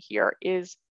filling out in here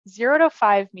is 0 to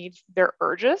 5 means their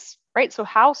urges, right? So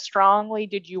how strongly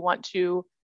did you want to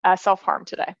self-harm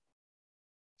today?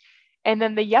 And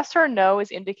then the yes or no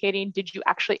is indicating, did you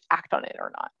actually act on it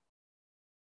or not?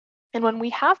 And when we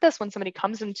have this, when somebody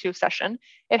comes into a session,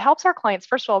 it helps our clients,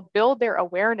 first of all, build their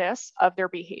awareness of their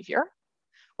behavior.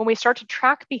 When we start to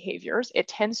track behaviors, it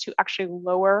tends to actually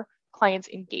lower clients'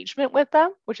 engagement with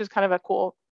them, which is kind of a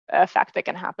cool effect that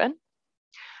can happen.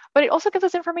 But it also gives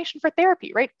us information for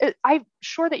therapy, right? I'm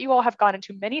sure that you all have gone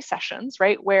into many sessions,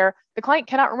 right, where the client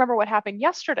cannot remember what happened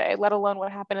yesterday, let alone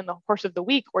what happened in the course of the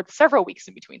week or the several weeks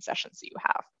in between sessions that you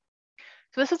have.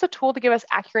 So this is a tool to give us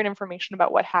accurate information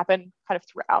about what happened kind of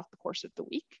throughout the course of the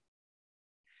week.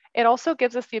 It also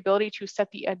gives us the ability to set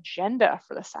the agenda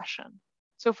for the session.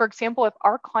 So for example, if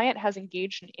our client has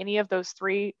engaged in any of those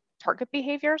 3 target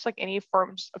behaviors, like any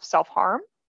forms of self-harm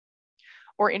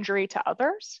or injury to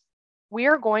others, we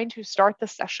are going to start the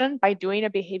session by doing a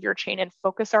behavior chain and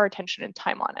focus our attention and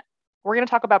time on it. We're going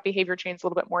to talk about behavior chains a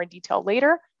little bit more in detail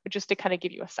later, but just to kind of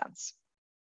give you a sense.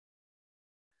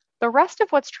 The rest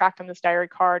of what's tracked on this diary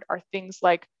card are things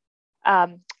like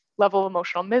level of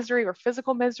emotional misery or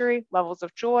physical misery, levels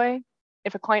of joy.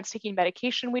 If a client's taking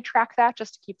medication, we track that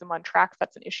just to keep them on track if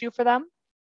that's an issue for them.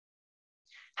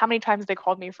 How many times they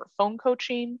called me for phone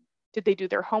coaching? Did they do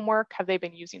their homework? Have they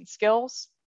been using skills?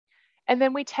 And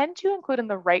then we tend to include in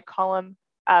the right column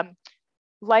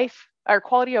life or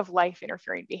quality of life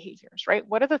interfering behaviors, right?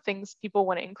 What are the things people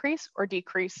want to increase or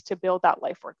decrease to build that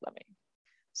life worth living?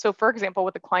 So for example,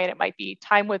 with a client, it might be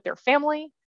time with their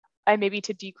family and maybe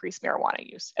to decrease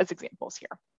marijuana use as examples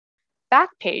here. Back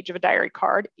page of a diary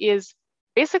card is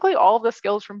basically all of the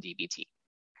skills from DBT.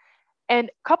 And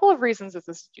a couple of reasons that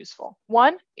this is useful.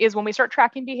 One is when we start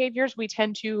tracking behaviors, we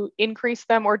tend to increase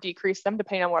them or decrease them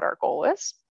depending on what our goal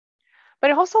is. But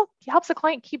it also helps the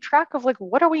client keep track of like,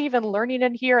 what are we even learning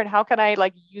in here and how can I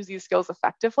like use these skills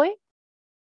effectively?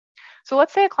 So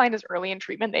let's say a client is early in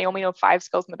treatment, they only know 5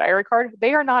 skills in the diary card.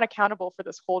 They are not accountable for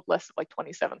this whole list of like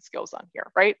 27 skills on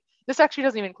here, right? This actually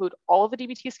doesn't even include all of the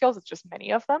DBT skills, it's just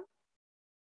many of them.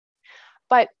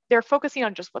 But they're focusing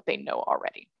on just what they know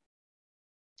already.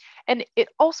 And it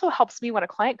also helps me when a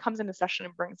client comes into session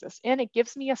and brings this in, it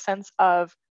gives me a sense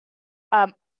of,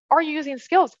 are you using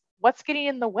skills? What's getting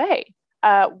in the way?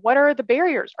 What are the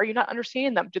barriers? Are you not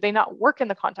understanding them? Do they not work in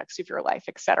the context of your life,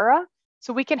 et cetera?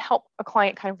 So we can help a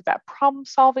client kind of with that problem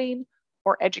solving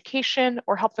or education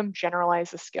or help them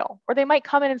generalize the skill. Or they might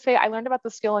come in and say, I learned about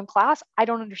the skill in class, I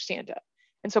don't understand it.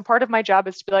 And so part of my job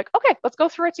is to be like, okay, let's go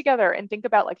through it together and think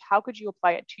about like, how could you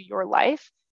apply it to your life?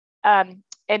 And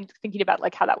thinking about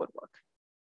like how that would work.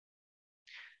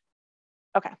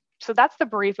 Okay, so that's the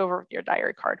brief overview of your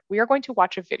diary card. We are going to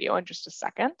watch a video in just a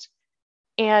second.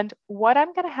 And what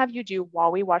I'm going to have you do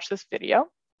while we watch this video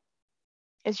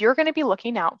is you're going to be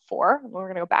looking out for, we're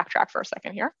going to go backtrack for a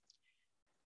second here,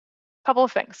 a couple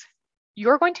of things.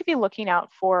 You're going to be looking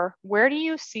out for where do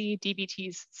you see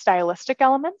DBT's stylistic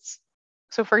elements?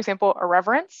 So for example,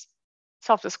 irreverence,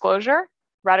 self-disclosure,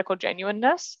 radical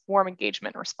genuineness, warm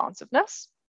engagement, and responsiveness.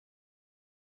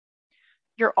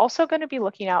 You're also going to be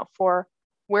looking out for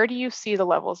where do you see the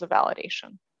levels of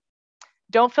validation?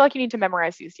 Don't feel like you need to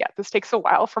memorize these yet. This takes a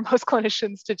while for most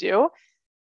clinicians to do.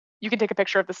 You can take a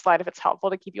picture of the slide if it's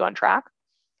helpful to keep you on track.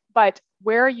 But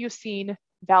where are you seeing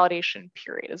validation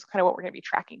period is kind of what we're going to be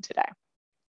tracking today.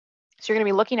 So you're going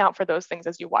to be looking out for those things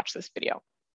as you watch this video.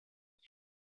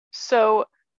 So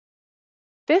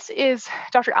this is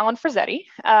Dr. Alan Frazzetti,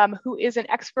 who is an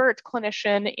expert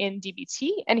clinician in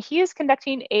DBT, and he is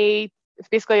conducting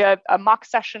basically a mock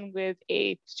session with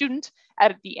a student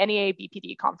at the NEA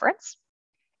BPD conference.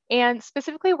 And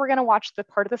specifically, we're going to watch the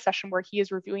part of the session where he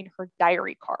is reviewing her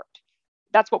diary card.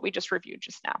 That's what we just reviewed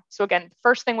just now. So again, the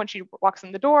first thing when she walks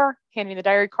in the door, handing the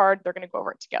diary card, they're going to go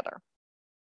over it together.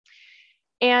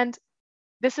 And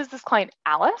This is this client,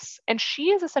 Alice, and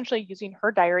she is essentially using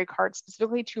her diary card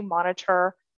specifically to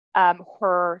monitor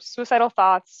her suicidal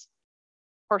thoughts,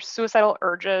 her suicidal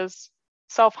urges,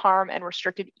 self-harm, and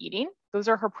restricted eating. Those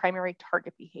are her primary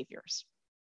target behaviors.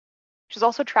 She's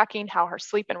also tracking how her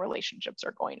sleep and relationships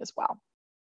are going as well.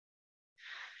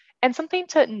 And something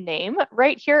to name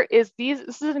right here is this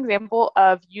is an example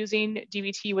of using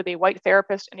DBT with a white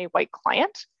therapist and a white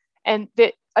client. And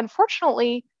that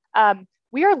unfortunately,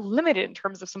 we are limited in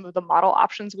terms of some of the model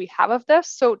options we have of this.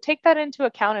 So take that into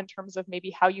account in terms of maybe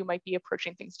how you might be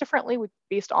approaching things differently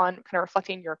based on kind of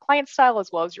reflecting your client style as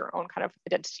well as your own kind of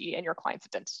identity and your client's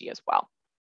identity as well.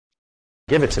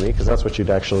 Give it to me, because that's what you'd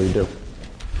actually do.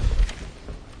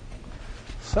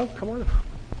 So, come on.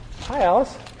 Hi,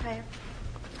 Alice. Hi.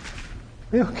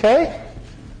 You okay?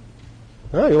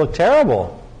 No, you look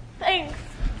terrible. Thanks.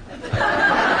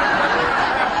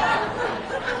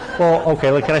 Well,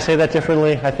 okay, can I say that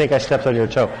differently? I think I stepped on your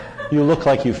toe. You look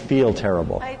like you feel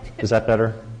terrible. I do. Is that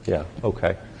better? Yeah,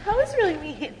 okay. That was really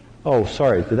mean. Oh,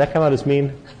 sorry. Did that come out as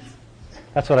mean?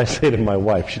 That's what I say to my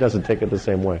wife. She doesn't take it the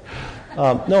same way.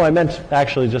 No, I meant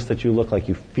actually just that you look like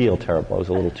you feel terrible. I was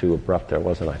a little too abrupt there,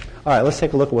 wasn't I? All right, let's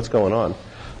take a look at what's going on.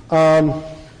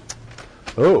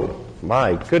 Oh,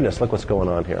 my goodness, look what's going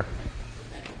on here.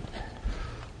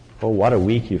 Oh, what a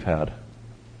week you've had.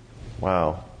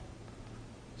 Wow.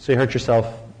 So you hurt yourself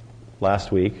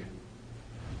last week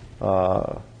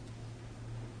on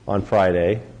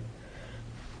Friday.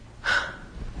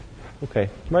 Okay,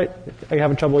 right. Are you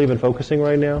having trouble even focusing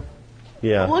right now?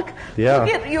 Yeah. Look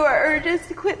at your urges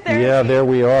to quit therapy. Yeah, there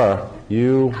we are.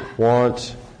 You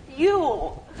want...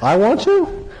 You. I want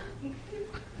to?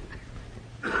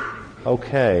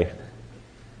 Okay.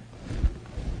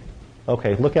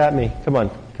 Okay, look at me. Come on,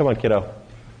 kiddo.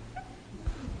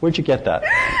 Where'd you get that?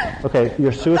 Okay,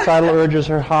 your suicidal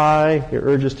urges are high, your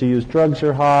urges to use drugs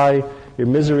are high, your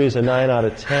misery is a 9 out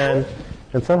of 10,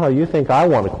 and somehow you think I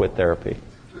want to quit therapy.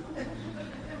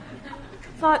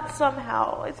 It's not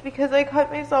somehow. It's because I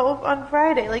cut myself on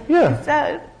Friday, like you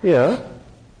said. Yeah.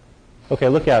 Okay,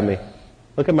 look at me.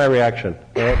 Look at my reaction.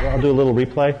 I'll do a little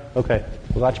replay. Okay,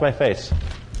 watch my face.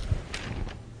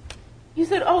 You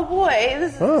said, oh boy,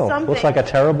 this is something. Looks like a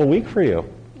terrible week for you.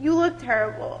 You look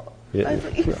terrible. Yeah.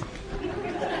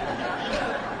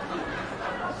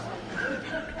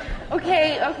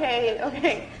 Okay.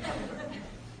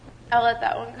 I'll let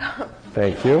that one go.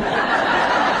 Thank you.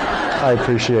 I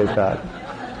appreciate that.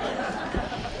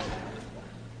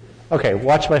 Okay,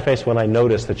 watch my face when I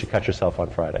notice that you cut yourself on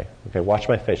Friday. Okay, watch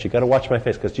my face. You've got to watch my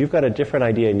face because you've got a different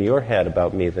idea in your head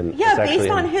about me than is actually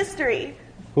based on history.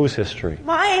 Whose history?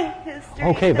 My history.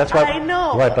 Okay, that's right. I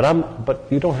know. Right, but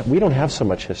we don't have so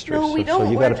much history. No, we don't. So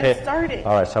you We're got to just starting.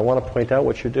 All right, so I want to point out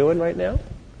what you're doing right now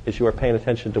is you are paying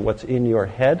attention to what's in your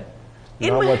head,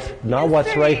 not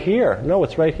what's right here. No,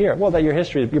 what's right here. Well, that your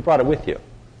history, you brought it with you,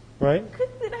 right? Because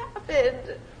it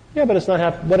happened. Yeah, but it's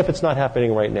not what if it's not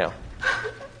happening right now?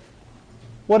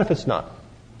 What if it's not?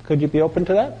 Could you be open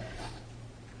to that?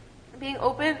 Being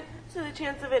open to the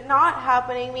chance of it not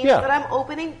happening means that I'm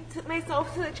opening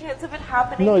myself to the chance of it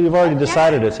happening. No, you've already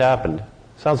decided it's happened.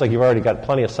 Sounds like you've already got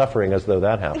plenty of suffering as though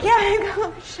that happened. Yeah, I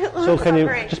got a shitload of So suffering.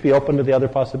 can you just be open to the other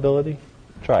possibility?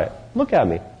 Try it. Look at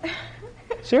me.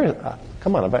 Seriously,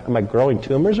 come on. Am I growing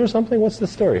tumors or something? What's the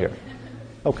story here?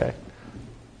 Okay,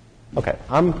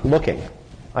 I'm looking.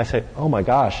 I say, oh my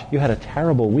gosh, you had a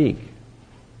terrible week.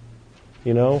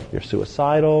 You know, you're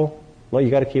suicidal. Well, you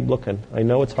got to keep looking. I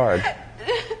know it's hard.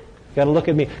 You got to look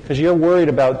at me because you're worried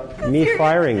about me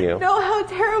firing you. Know how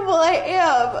terrible I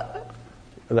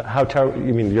am. How terrible?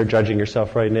 You mean you're judging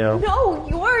yourself right now? No,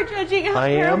 you're judging how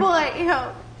terrible I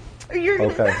am. You're going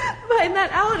to find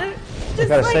that out. And just I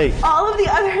gotta say, all of the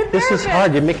other therapists. This is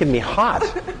hard. You're making me hot.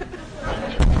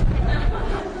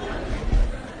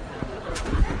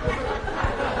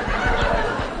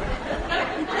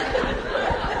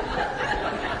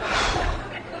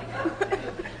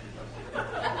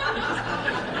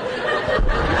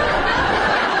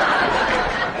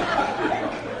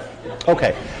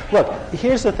 Okay, look,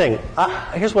 here's the thing.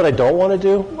 Here's what I don't want to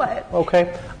do. What?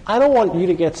 Okay? I don't want you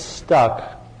to get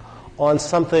stuck on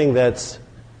something that's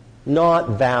not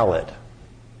valid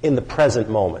in the present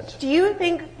moment. Do you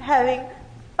think having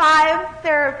 5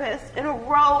 therapists in a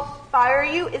row fire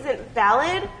you isn't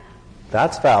valid?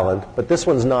 That's valid, but this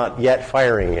one's not yet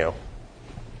firing you.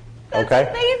 That's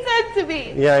what they said to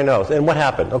me. Yeah, I know. And what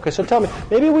happened? Okay, so tell me.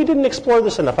 Maybe we didn't explore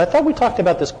this enough. I thought we talked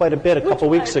about this quite a bit a couple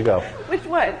weeks ago. Which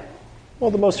one? Well,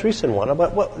 the most recent one.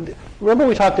 Remember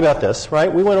we talked about this,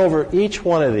 right? We went over each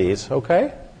one of these,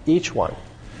 okay? Each one.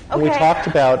 And we talked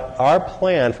about our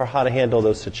plan for how to handle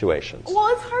those situations.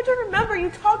 Well, it's hard to remember. You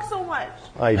talk so much.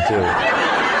 I do.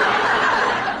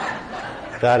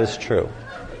 That is true.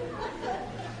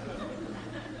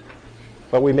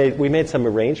 But we made some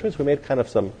arrangements. We made kind of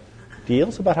some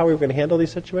deals about how we were going to handle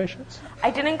these situations.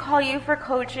 I didn't call you for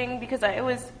coaching because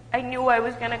I knew I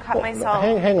was going to cut myself.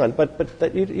 Hang on,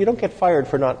 but you don't get fired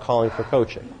for not calling for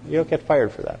coaching. You don't get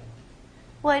fired for that.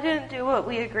 Well, I didn't do what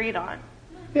we agreed on.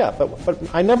 Yeah, but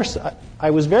I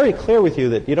was very clear with you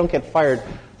that you don't get fired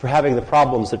for having the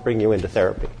problems that bring you into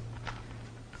therapy.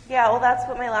 Yeah, well, that's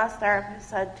what my last therapist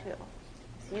said, too.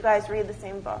 So you guys read the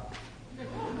same book.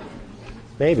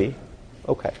 Maybe.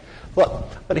 Okay. Well,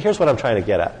 but here's what I'm trying to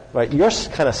get at. Right? You're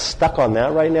kind of stuck on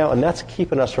that right now, and that's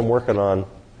keeping us from working on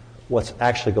what's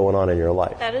actually going on in your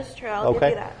life. That is true. I'll give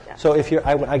you that. Yeah. So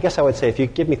I guess I would say if you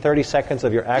give me 30 seconds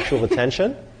of your actual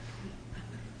attention,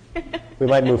 we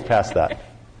might move past that.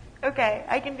 Okay,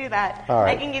 I can do that. All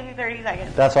right. I can give you 30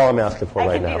 seconds. That's all I'm asking for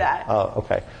right now. I can do that.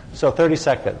 Okay. So 30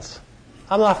 seconds.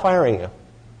 I'm not firing you.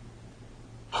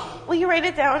 Will you write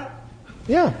it down?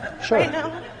 Yeah, sure. Right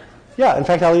now? Yeah, in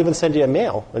fact, I'll even send you an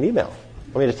email. Want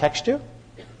me to text you?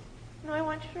 No, I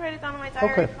want you to write it down on my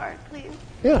diary card, please.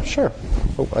 Yeah, sure.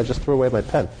 Oh, I just threw away my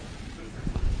pen.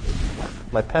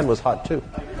 My pen was hot, too.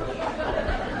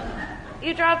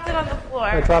 You dropped it on the floor.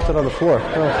 I dropped it on the floor.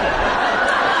 Oh.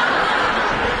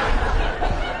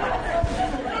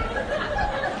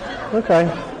 Okay.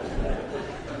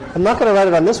 I'm not going to write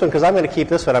it on this one because I'm going to keep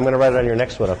this one. I'm going to write it on your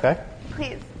next one, okay?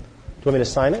 Please. Do you want me to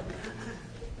sign it?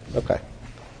 Okay.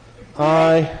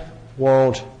 I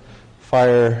won't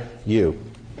fire you.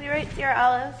 Can you write Dear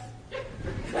Alice?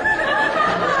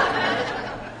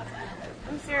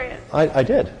 I'm serious. I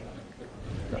did.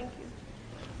 Thank you.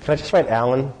 Can I just write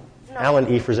Alan? No.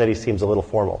 Alan E. Frizzetti seems a little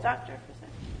formal. Dr.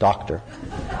 Frizzetti. Doctor.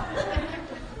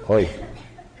 Oi.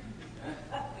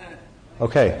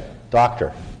 Okay.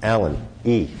 Dr. Alan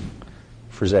E.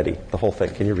 Frizzetti. The whole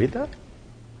thing. Can you read that?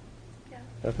 Yeah.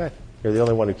 Okay. You're the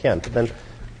only one who can. But then,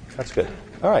 that's good.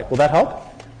 All right. Will that help?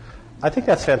 I think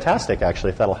that's fantastic,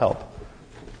 actually, if that'll help.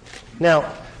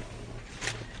 Now,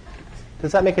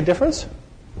 does that make a difference?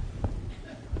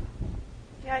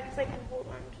 Yeah, because I can hold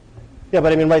on. Yeah,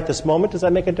 but I mean, right this moment, does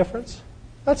that make a difference?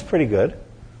 That's pretty good.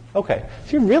 Okay.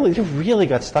 So you really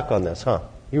got stuck on this, huh?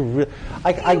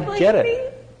 I get it. Me?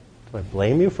 Do I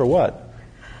blame you for what?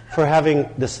 For having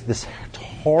this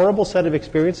horrible set of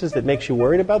experiences that makes you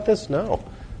worried about this? No.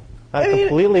 That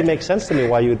completely makes sense to me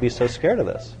why you would be so scared of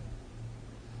this.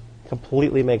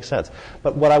 Completely makes sense.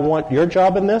 But what I want, your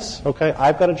job in this, okay?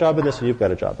 I've got a job in this and you've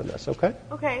got a job in this, okay?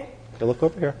 Okay. Okay, look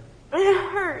over here.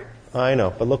 It hurts. I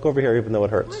know, but look over here even though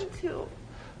it hurts. Mine too.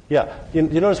 Yeah. You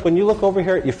notice when you look over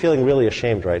here, you're feeling really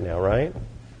ashamed right now, right?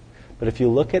 But if you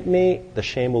look at me, the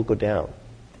shame will go down.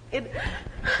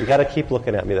 You got to keep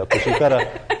looking at me though, because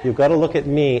you've got to look at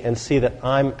me and see that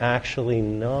I'm actually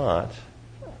not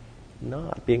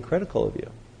being critical of you.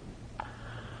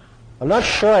 I'm not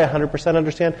sure I 100%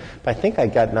 understand, but I think I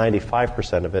got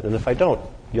 95% of it. And if I don't,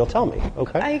 you'll tell me.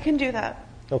 Okay? I can do that.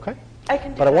 Okay. I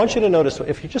can do But that. I want you to notice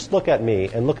if you just look at me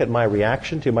and look at my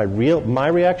reaction to my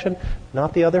reaction,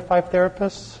 not the other 5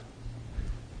 therapists,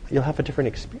 you'll have a different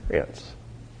experience.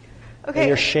 Okay. And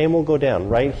your shame will go down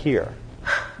right here.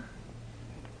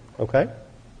 Okay?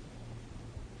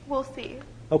 We'll see.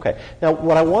 Okay. Now,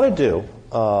 what I want to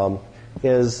do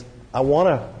is I want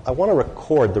to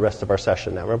record the rest of our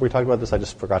session now. Remember we talked about this? I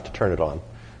just forgot to turn it on.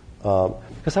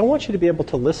 Because I want you to be able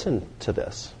to listen to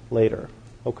this later.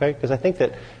 Okay? Because I think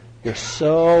that you're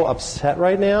so upset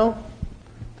right now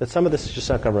that some of this is just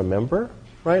not going to remember.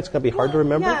 Right? It's going to be hard to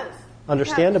remember. Yes.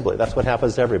 Understandably. That's what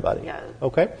happens to everybody. Yes.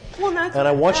 Okay? Well, that's and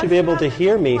I want you to be able to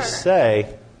hear me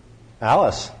say,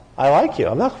 Alice, I like you.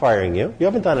 I'm not firing you. You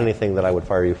haven't done anything that I would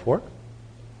fire you for.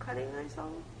 Cutting myself?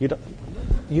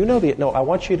 No, I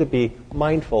want you to be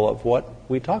mindful of what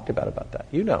we talked about that.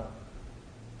 You know.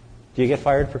 Do you get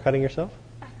fired for cutting yourself?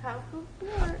 I have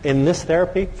before. In this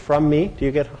therapy, from me, do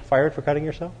you get fired for cutting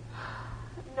yourself?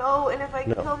 No, and if I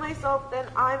kill myself, then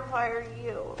I'm firing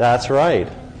you. That's right.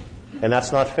 And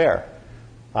that's not fair.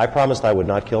 I promised I would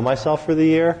not kill myself for the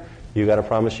year. You got to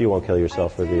promise you won't kill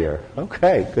yourself for the year.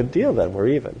 Okay, good deal then. We're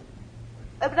even.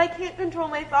 But I can't control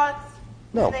my thoughts.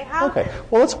 No. When they happen. Okay.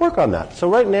 Well, let's work on that. So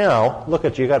right now, look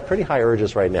at you. You got pretty high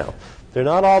urges right now. They're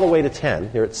not all the way to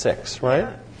 10. You're at 6, right?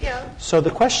 Yeah. So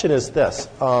the question is this.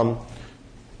 I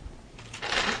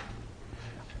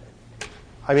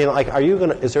mean, like,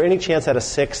 is there any chance at a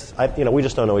 6, we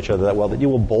just don't know each other that well, that you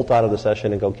will bolt out of the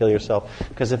session and go kill yourself?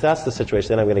 Because if that's the situation,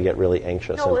 then I'm going to get really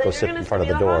anxious and go sit in front of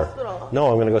the door. Hospital. No,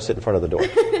 I'm going to go sit in front of the door.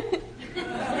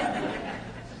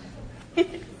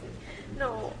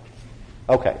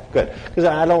 Okay, good. Because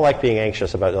I don't like being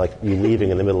anxious about like you leaving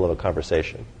in the middle of a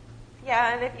conversation.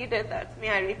 Yeah, and if you did that to me,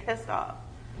 I'd be pissed off.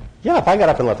 Yeah, if I got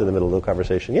up and left in the middle of the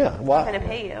conversation, yeah. Well, I'm going to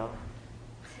pay you.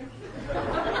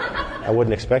 I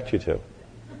wouldn't expect you to.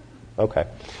 Okay.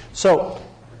 So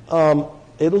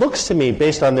it looks to me,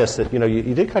 based on this, that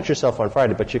you did cut yourself on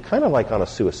Friday, but you're kind of like on a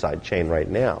suicide chain right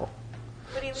now.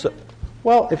 What do you mean?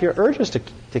 Well, if your urges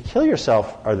to kill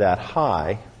yourself are that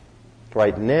high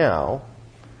right now,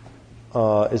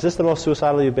 is this the most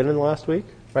suicidal you've been in the last week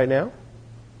right now?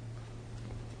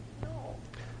 No.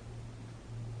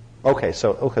 Okay,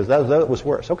 that was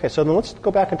worse. Okay, so then let's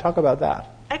go back and talk about that.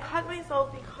 I cut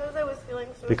myself because I was feeling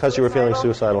suicidal. Because you were feeling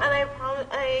suicidal. And I promise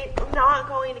I'm not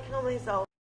going to kill myself.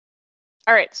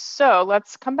 All right, so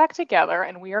let's come back together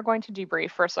and we are going to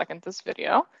debrief for a second this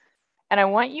video. And I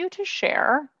want you to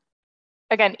share,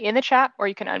 again, in the chat, or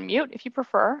you can unmute if you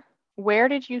prefer, where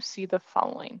did you see the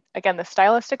following? Again, the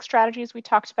stylistic strategies we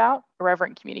talked about: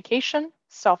 irreverent communication,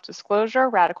 self-disclosure,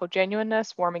 radical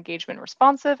genuineness, warm engagement,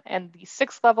 responsive, and the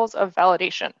 6 levels of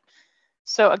validation.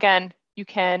 So again, you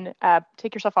can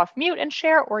take yourself off mute and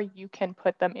share, or you can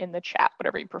put them in the chat,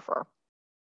 whatever you prefer.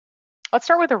 Let's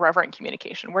start with irreverent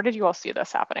communication. Where did you all see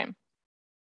this happening?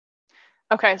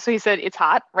 Okay, so he said it's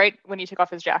hot, right? When you take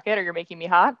off his jacket, or you're making me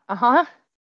hot. Uh-huh.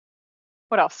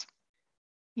 What else?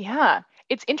 Yeah,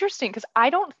 it's interesting because I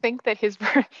don't think that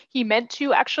he meant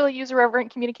to actually use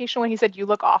irreverent communication when he said you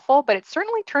look awful, but it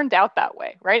certainly turned out that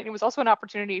way, right? And it was also an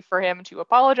opportunity for him to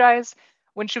apologize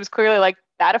when she was clearly like,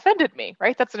 that offended me,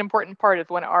 right? That's an important part of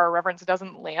when our irreverence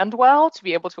doesn't land well, to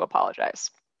be able to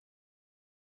apologize.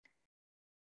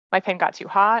 My pen got too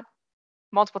hot.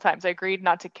 Multiple times I agreed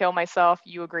not to kill myself.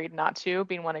 You agreed not to,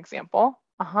 being one example.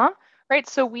 Right,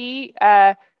 so we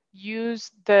use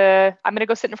I'm gonna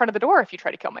go sit in front of the door if you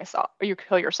try to kill myself, or you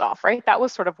kill yourself, right? That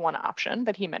was sort of one option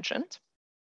that he mentioned.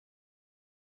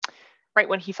 Right,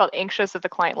 when he felt anxious that the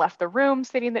client left the room,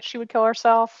 stating that she would kill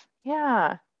herself.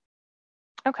 Yeah.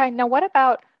 Okay, now what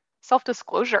about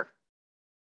self-disclosure?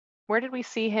 Where did we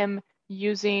see him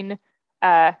using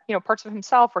parts of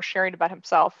himself or sharing about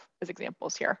himself as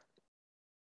examples here?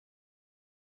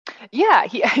 Yeah,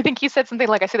 I think he said something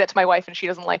like, I say that to my wife and she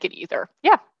doesn't like it either.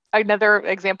 Yeah, another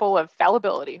example of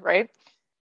fallibility, right?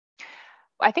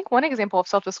 I think one example of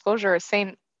self-disclosure is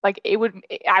saying, like,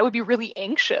 I would be really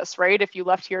anxious, right, if you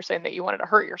left here saying that you wanted to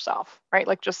hurt yourself, right?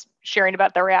 Like just sharing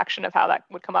about the reaction of how that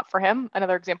would come up for him.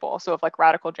 Another example also of like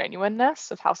radical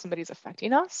genuineness of how somebody's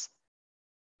affecting us.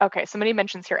 Okay, somebody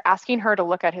mentions here asking her to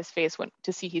look at his face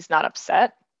to see he's not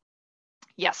upset.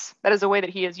 Yes, that is a way that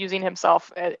he is using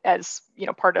himself as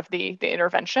part of the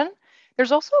intervention.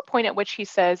 There's also a point at which he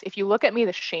says, if you look at me,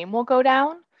 the shame will go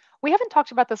down. We haven't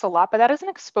talked about this a lot, but that is an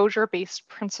exposure-based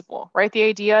principle, right? The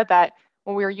idea that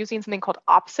when we are using something called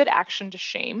opposite action to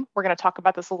shame, we're going to talk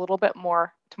about this a little bit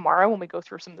more tomorrow when we go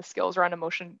through some of the skills around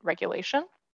emotion regulation.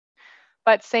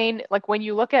 But saying, like, when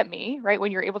you look at me, right,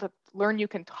 when you're able to learn you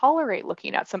can tolerate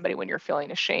looking at somebody when you're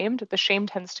feeling ashamed, the shame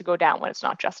tends to go down when it's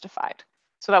not justified.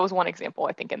 So that was one example,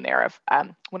 I think, in there of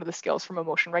one of the skills from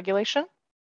emotion regulation.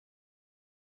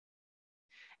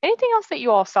 Anything else that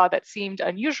you all saw that seemed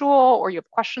unusual or you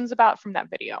have questions about from that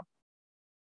video?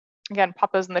 Again,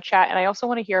 pop those in the chat. And I also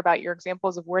want to hear about your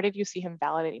examples of where did you see him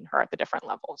validating her at the different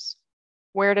levels?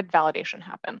 Where did validation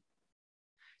happen?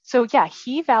 So yeah,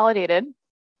 he validated.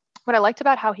 What I liked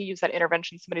about how he used that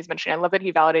intervention somebody's mentioning, I love that he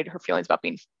validated her feelings about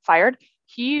being fired.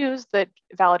 He used the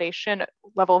validation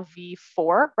level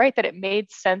V4, right? That it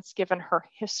made sense given her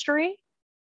history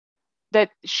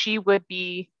that she would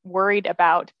be worried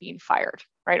about being fired,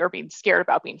 right? Or being scared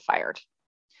about being fired.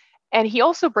 And he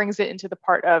also brings it into the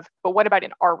part of, but what about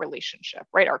in our relationship,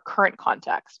 right? Our current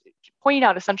context, pointing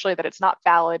out essentially that it's not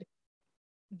valid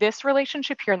this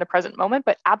relationship here in the present moment,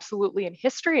 but absolutely in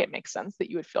history, it makes sense that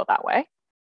you would feel that way.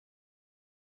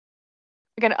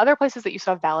 Again, other places that you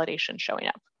saw validation showing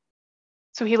up.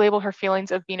 So he labeled her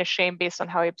feelings of being ashamed based on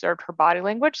how he observed her body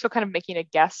language. So kind of making a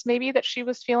guess maybe that she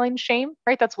was feeling shame,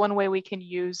 right? That's one way we can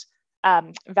use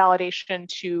validation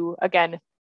to, again,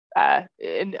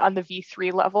 on the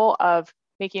V3 level of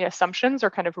making assumptions or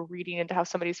kind of reading into how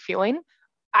somebody's feeling.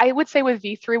 I would say with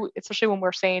V3, especially when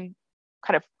we're saying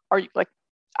kind of, are you like,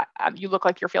 you look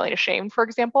like you're feeling ashamed, for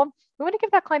example, we want to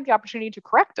give that client the opportunity to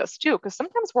correct us too, because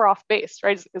sometimes we're off base,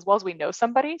 right? As well as we know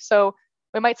somebody. So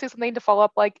we might say something to follow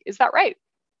up like, is that right?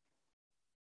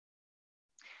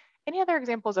 Any other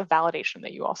examples of validation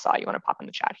that you all saw you want to pop in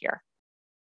the chat here?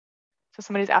 So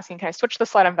somebody's asking, can I switch the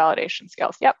slide on validation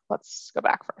scales? Yep, let's go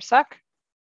back for a sec.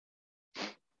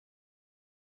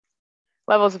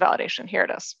 Levels of validation, here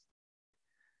it is.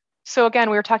 So again,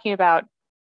 we were talking about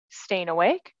staying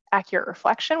awake, accurate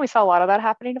reflection. We saw a lot of that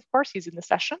happening, of course, using the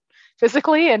session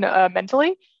physically and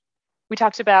mentally. We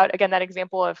talked about, again, that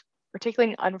example of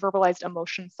articulating unverbalized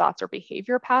emotions, thoughts, or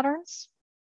behavior patterns.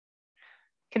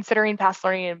 Considering past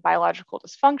learning and biological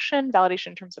dysfunction, validation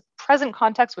in terms of present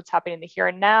context, what's happening in the here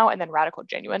and now, and then radical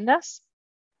genuineness.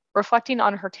 Reflecting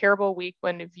on her terrible week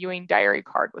when viewing diary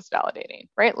card was validating,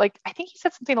 right? Like, I think he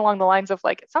said something along the lines of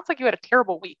like, it sounds like you had a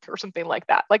terrible week or something like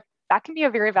that. Like, that can be a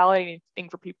very validating thing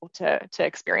for people to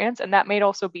experience. And that may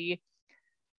also be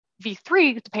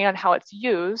V3, depending on how it's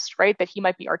used, right? That he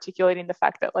might be articulating the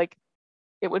fact that like,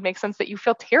 it would make sense that you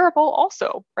feel terrible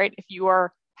also, right? If you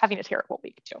are having a terrible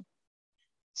week too.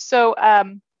 So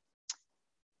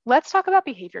let's talk about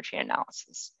behavior chain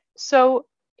analysis. So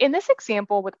in this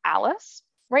example with Alice,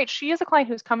 right, she is a client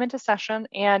who's come into session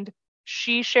and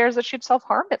she shares that she'd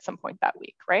self-harmed at some point that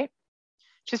week, right?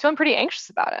 She's feeling pretty anxious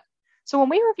about it. So when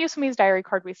we review some of these diary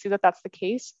cards, we see that that's the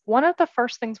case. One of the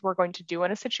first things we're going to do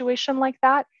in a situation like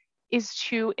that is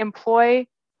to employ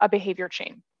a behavior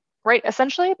chain, right?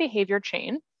 Essentially, a behavior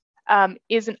chain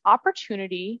is an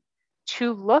opportunity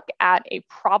to look at a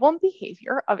problem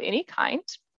behavior of any kind.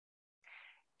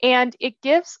 And it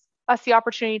gives us the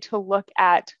opportunity to look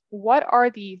at what are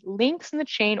the links in the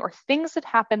chain or things that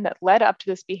happened that led up to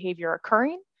this behavior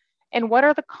occurring, and what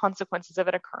are the consequences of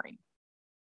it occurring.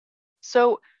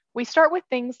 So we start with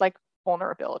things like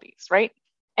vulnerabilities, right?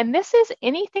 And this is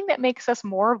anything that makes us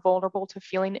more vulnerable to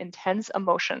feeling intense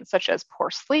emotions, such as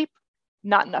poor sleep,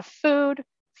 not enough food,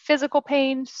 physical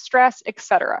pain, stress,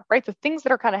 etc., right? The things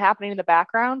that are kind of happening in the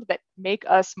background that make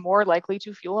us more likely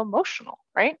to feel emotional,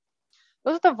 right?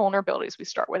 Those are the vulnerabilities we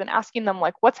start with, and asking them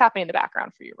like, what's happening in the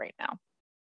background for you right now?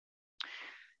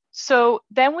 So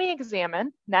then we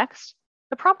examine next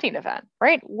the prompting event,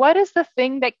 right? What is the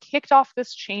thing that kicked off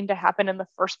this chain to happen in the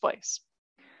first place?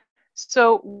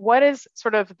 So what is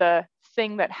sort of the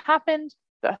thing that happened,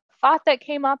 the thought that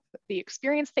came up, the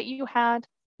experience that you had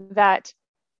that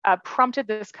prompted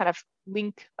this kind of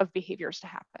link of behaviors to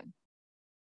happen?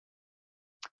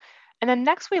 And then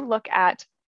next we look at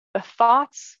the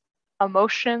thoughts,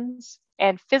 emotions,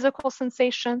 and physical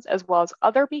sensations, as well as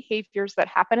other behaviors that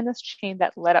happen in this chain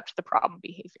that led up to the problem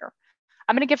behavior.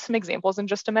 I'm going to give some examples in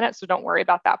just a minute, so don't worry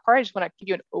about that part. I just want to give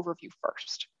you an overview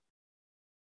first.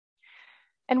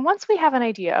 And once we have an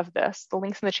idea of this, the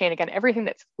links in the chain, again, everything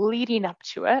that's leading up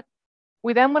to it,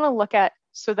 we then want to look at,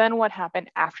 so then what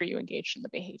happened after you engaged in the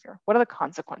behavior? What are the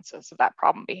consequences of that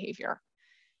problem behavior?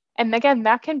 And again,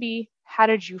 that can be, how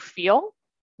did you feel?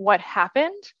 What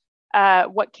happened?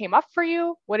 What came up for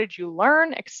you? What did you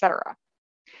learn, etc.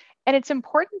 And it's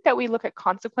important that we look at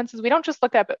consequences. We don't just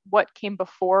look at what came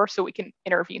before so we can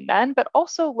intervene then, but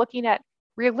also looking at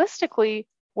realistically,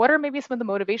 what are maybe some of the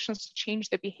motivations to change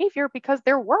the behavior, because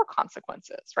there were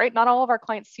consequences, right? Not all of our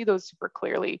clients see those super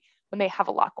clearly when they have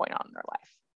a lot going on in their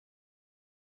life.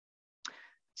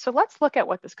 So let's look at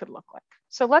what this could look like.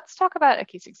 So let's talk about a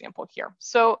case example here.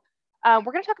 So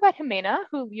we're going to talk about Jimena,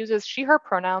 who uses she, her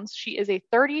pronouns. She is a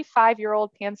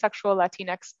 35-year-old pansexual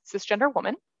Latinx cisgender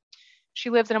woman. She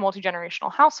lives in a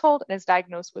multi-generational household and is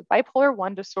diagnosed with bipolar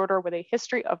 1 disorder with a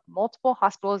history of multiple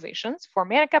hospitalizations for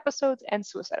manic episodes and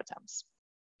suicide attempts.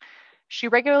 She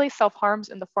regularly self-harms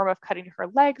in the form of cutting her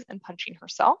legs and punching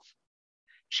herself.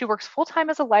 She works full-time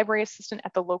as a library assistant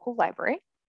at the local library.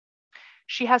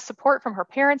 She has support from her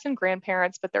parents and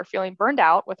grandparents, but they're feeling burned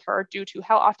out with her due to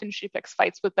how often she picks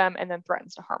fights with them and then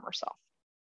threatens to harm herself.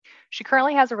 She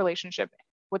currently has a relationship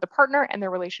with a partner, and their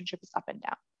relationship is up and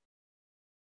down.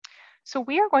 So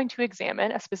we are going to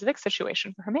examine a specific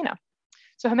situation for Jimena.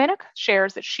 So Jimena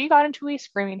shares that she got into a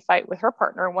screaming fight with her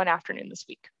partner one afternoon this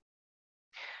week.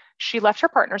 She left her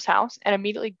partner's house and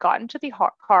immediately got into the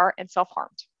car and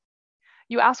self-harmed.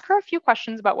 You ask her a few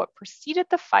questions about what preceded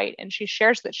the fight, and she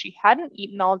shares that she hadn't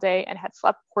eaten all day and had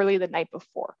slept poorly the night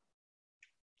before.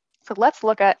 So let's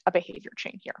look at a behavior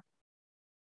chain here.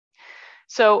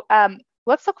 So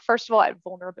let's look first of all at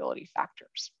vulnerability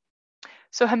factors.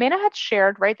 So Jimena had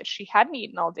shared, right, that she hadn't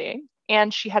eaten all day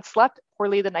and she had slept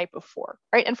poorly the night before,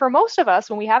 right? And for most of us,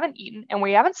 when we haven't eaten and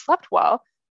we haven't slept well,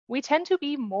 we tend to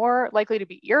be more likely to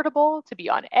be irritable, to be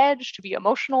on edge, to be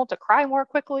emotional, to cry more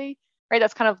quickly, right?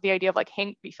 That's kind of the idea of like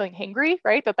feeling hangry,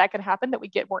 right? That can happen, that we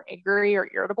get more angry or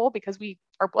irritable because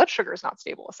our blood sugar is not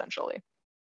stable, essentially.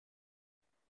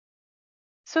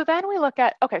 So then we look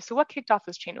at, okay, so what kicked off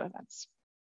this chain of events?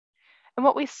 And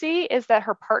what we see is that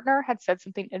her partner had said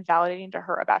something invalidating to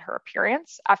her about her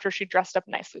appearance after she dressed up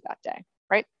nicely that day,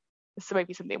 right? This might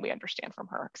be something we understand from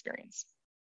her experience.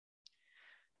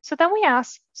 So then we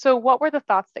ask, so what were the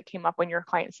thoughts that came up when your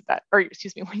client said that, or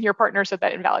excuse me, when your partner said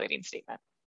that invalidating statement?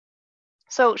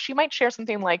 So she might share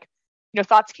something like,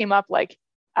 thoughts came up like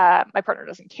my partner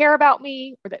doesn't care about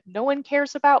me, or that no one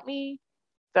cares about me,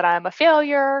 that I'm a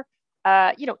failure,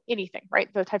 anything,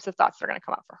 right? The types of thoughts that are going to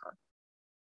come up for her.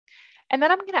 And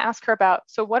then I'm going to ask her about,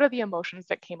 so what are the emotions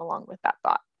that came along with that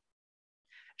thought?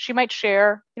 She might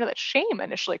share, that shame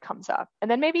initially comes up,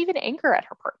 and then maybe even anger at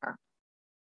her partner.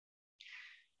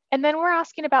 And then we're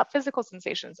asking about physical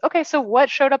sensations. Okay, so what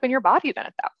showed up in your body then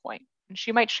at that point? And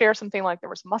she might share something like there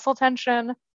was muscle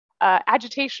tension,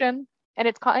 agitation, and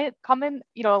it's common,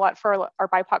 a lot for our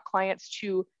BIPOC clients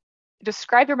to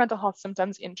describe their mental health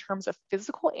symptoms in terms of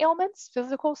physical ailments,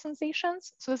 physical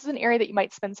sensations. So this is an area that you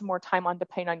might spend some more time on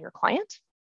depending on your client.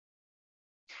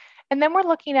 And then we're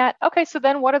looking at, okay, so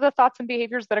then what are the thoughts and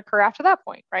behaviors that occur after that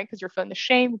point, right? Because you're feeling the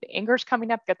shame, the anger's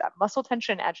coming up, get that muscle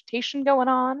tension, agitation going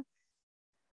on.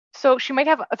 So she might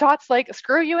have thoughts like,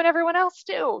 screw you and everyone else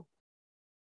too.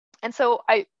 And so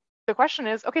the question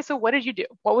is, okay, so what did you do?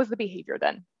 What was the behavior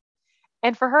then?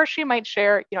 And for her, she might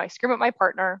share, I scream at my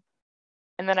partner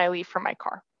and then I leave from my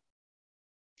car.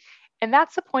 And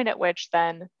that's the point at which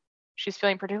then she's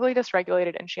feeling particularly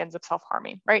dysregulated and she ends up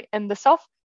self-harming, right? And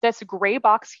this gray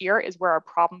box here is where our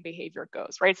problem behavior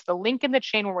goes, right? It's the link in the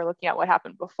chain when we're looking at what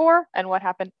happened before and what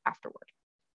happened afterward.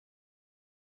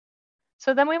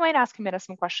 So then we might ask Amanda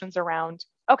some questions around,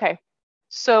 okay,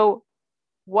 so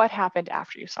what happened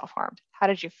after you self-harmed? How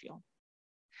did you feel?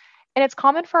 And it's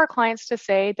common for our clients to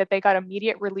say that they got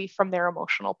immediate relief from their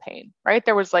emotional pain, right?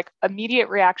 There was like immediate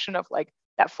reaction of like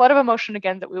that flood of emotion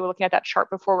again that we were looking at that chart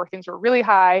before where things were really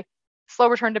high, slow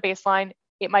return to baseline.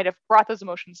 It might have brought those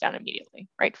emotions down immediately,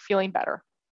 right? Feeling better.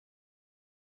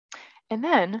 And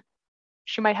then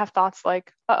she might have thoughts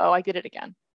like, uh-oh, I did it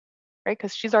again, right?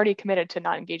 Because she's already committed to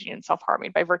not engaging in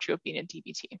self-harming by virtue of being in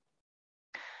DBT.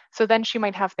 So then she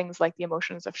might have things like the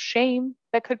emotions of shame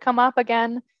that could come up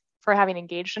again for having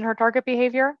engaged in her target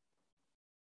behavior.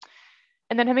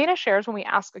 And then Jimena shares, when we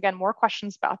ask again more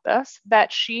questions about this,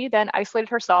 that she then isolated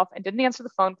herself and didn't answer the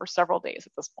phone for several days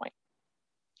at this point.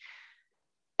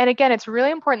 And again, it's really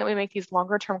important that we make these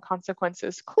longer term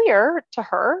consequences clear to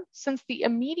her, since the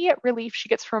immediate relief she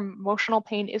gets from emotional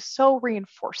pain is so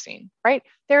reinforcing, right?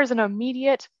 There's an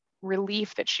immediate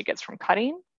relief that she gets from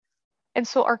cutting. And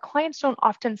so our clients don't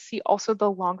often see also the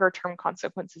longer term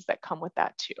consequences that come with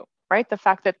that too, right? The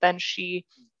fact that then she,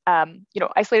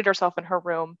 isolated herself in her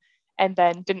room and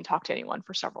then didn't talk to anyone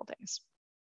for several days.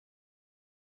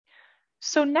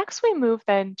 So next we move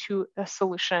then to the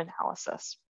solution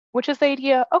analysis, which is the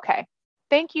idea, okay,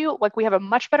 thank you. Like we have a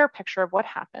much better picture of what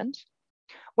happened,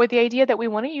 with the idea that we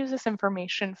want to use this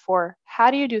information for how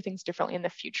do you do things differently in the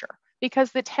future?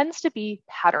 Because there tends to be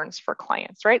patterns for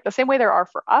clients, right? The same way there are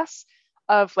for us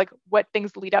of like what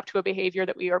things lead up to a behavior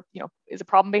that we are, is a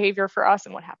problem behavior for us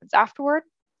and what happens afterward.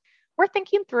 We're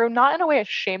thinking through, not in a way to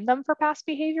shame them for past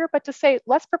behavior, but to say,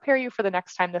 let's prepare you for the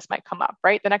next time this might come up,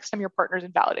 right? The next time your partner's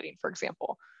invalidating, for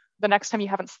example, the next time you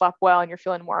haven't slept well and you're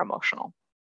feeling more emotional.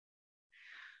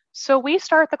 So we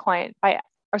start that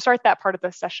part of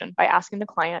the session by asking the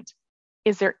client,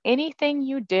 is there anything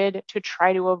you did to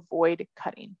try to avoid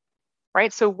cutting,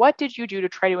 right? So what did you do to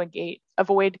try to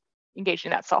avoid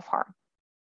engaging in that self-harm?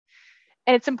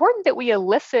 And it's important that we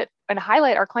elicit and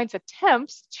highlight our clients'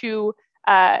 attempts to,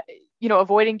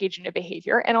 avoid engaging in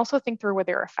behavior and also think through whether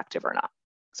they're effective or not.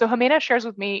 So Jimena shares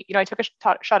with me, I took a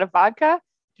shot of vodka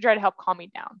to try to help calm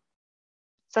me down.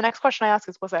 So the next question I ask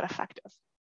is, was that effective?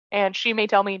 And she may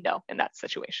tell me no in that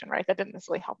situation, right? That didn't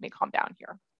necessarily help me calm down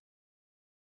here.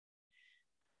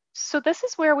 So this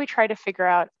is where we try to figure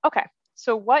out, okay,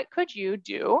 so what could you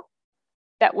do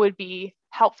that would be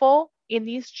helpful in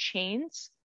these chains,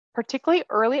 particularly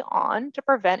early on, to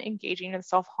prevent engaging in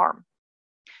self-harm?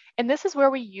 And this is where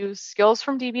we use skills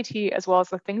from DBT as well as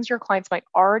the things your clients might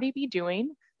already be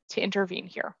doing to intervene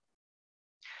here.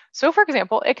 So for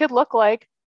example, it could look like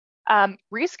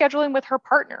rescheduling with her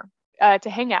partner to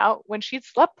hang out when she'd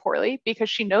slept poorly because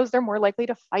she knows they're more likely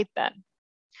to fight then.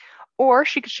 Or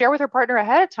she could share with her partner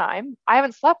ahead of time, I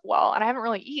haven't slept well and I haven't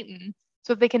really eaten,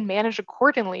 so they can manage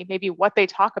accordingly maybe what they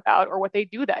talk about or what they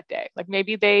do that day. Like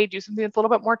maybe they do something that's a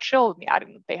little bit more chill than the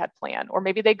outing that they had planned, or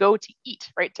maybe they go to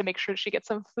eat, right, to make sure she gets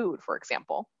some food, for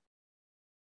example.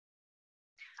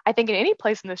 I think in any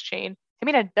place in this chain,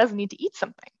 Jimena does need to eat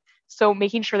something. So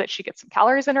making sure that she gets some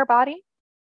calories in her body.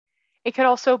 It could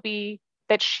also be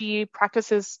that she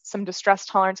practices some distress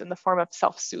tolerance in the form of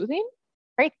self-soothing,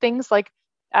 right? Things like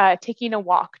taking a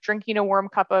walk, drinking a warm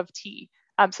cup of tea,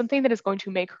 something that is going to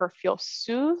make her feel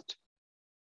soothed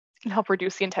and help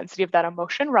reduce the intensity of that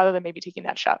emotion rather than maybe taking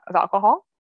that shot of alcohol.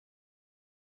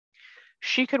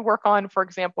 She could work on, for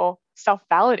example,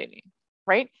 self-validating,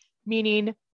 right?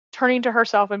 Meaning turning to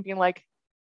herself and being like,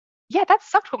 yeah, that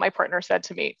sucked what my partner said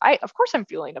to me. Of course, I'm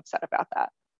feeling upset about that,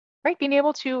 right? Being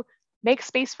able to make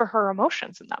space for her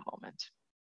emotions in that moment.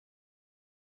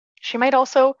 She might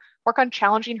also work on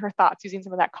challenging her thoughts using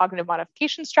some of that cognitive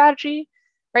modification strategy,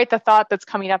 right? The thought that's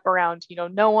coming up around,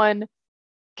 no one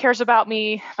cares about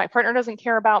me, my partner doesn't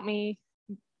care about me,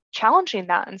 challenging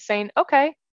that and saying,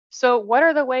 okay, so what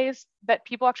are the ways that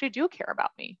people actually do care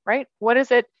about me, right? What are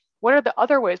the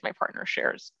other ways my partner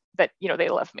shares that, they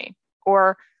love me?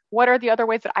 Or what are the other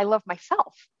ways that I love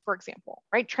myself, for example,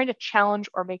 right? Trying to challenge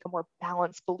or make a more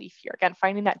balanced belief here. Again,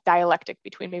 finding that dialectic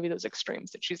between maybe those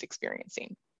extremes that she's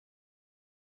experiencing.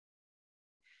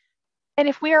 And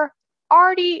if we are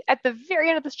already at the very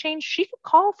end of this change, she could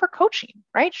call for coaching,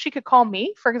 right? She could call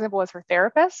me, for example, as her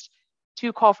therapist,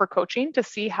 to call for coaching to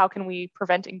see how can we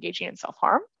prevent engaging in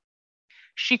self-harm.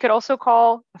 She could also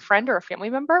call a friend or a family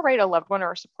member, right? A loved one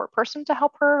or a support person to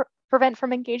help her prevent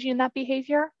from engaging in that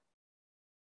behavior.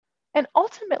 And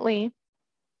ultimately,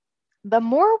 the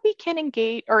more we can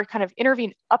engage or kind of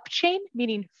intervene upchain,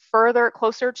 meaning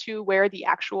closer to where the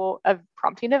actual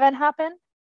prompting event happened,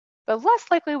 the less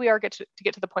likely we are to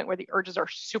get to the point where the urges are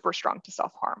super strong to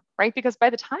self-harm, right? Because by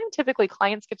the time typically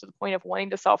clients get to the point of wanting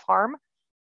to self-harm,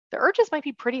 the urges might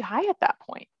be pretty high at that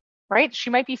point, right? She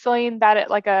might be feeling that at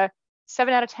like a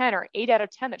 7 out of 10 or 8 out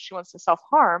of 10 that she wants to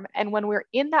self-harm. And when we're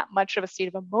in that much of a state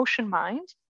of emotion mind,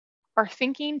 our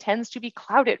thinking tends to be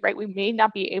clouded, right? We may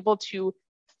not be able to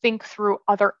think through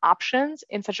other options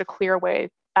in such a clear way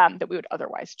that we would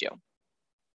otherwise do.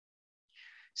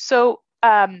 So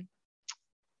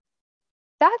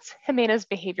that's Jimena's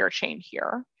behavior chain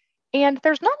here. And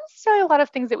there's not necessarily a lot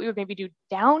of things that we would maybe do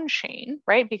down chain,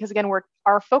 right? Because again,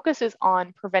 our focus is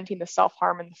on preventing the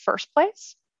self-harm in the first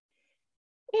place.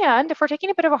 And if we're taking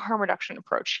a bit of a harm reduction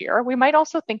approach here, we might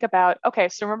also think about, okay,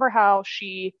 so remember how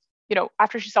she,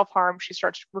 after she self-harmed, she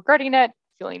starts regretting it,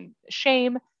 feeling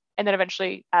shame, and then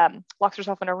eventually locks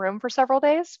herself in a room for several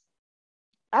days.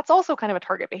 That's also kind of a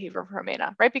target behavior for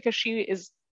Jimena, right? Because she is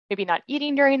maybe not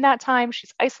eating during that time.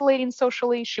 She's isolating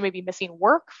socially. She may be missing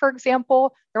work, for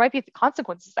example. There might be the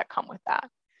consequences that come with that.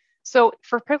 So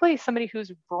for particularly somebody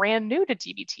who's brand new to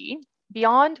DBT,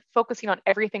 beyond focusing on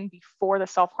everything before the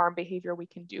self-harm behavior we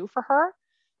can do for her,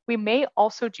 we may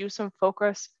also do some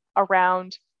focus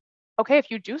around, okay, if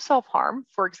you do self-harm,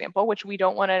 for example, which we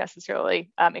don't want to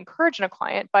necessarily encourage in a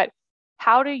client, but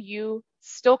how do you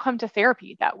still come to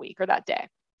therapy that week or that day?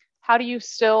 How do you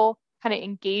still kind of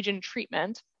engage in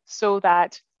treatment so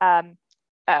that,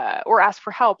 or ask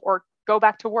for help or go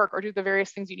back to work or do the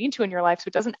various things you need to in your life so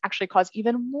it doesn't actually cause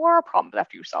even more problems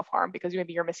after you self-harm because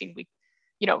maybe you're missing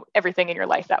everything in your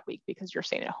life that week because you're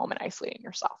staying at home and isolating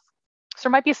yourself. So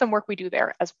there might be some work we do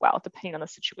there as well, depending on the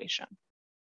situation.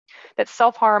 That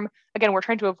self-harm, again, we're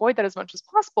trying to avoid that as much as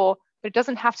possible, but it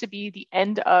doesn't have to be the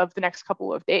end of the next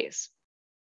couple of days.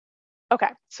 Okay,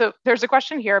 so there's a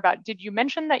question here about, did you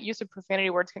mention that use of profanity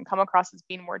words can come across as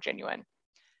being more genuine?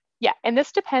 Yeah, and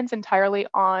this depends entirely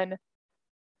on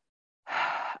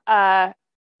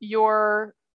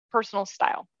your personal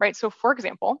style, right? So for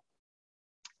example,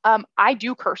 I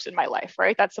do curse in my life,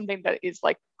 right? That's something that is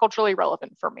like culturally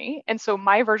relevant for me. And so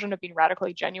my version of being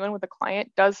radically genuine with a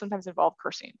client does sometimes involve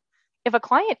cursing. If a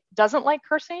client doesn't like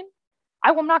cursing,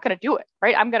 I'm not going to do it,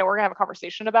 right? we're going to have a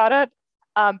conversation about it.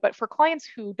 But for clients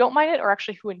who don't mind it or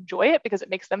actually who enjoy it because it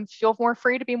makes them feel more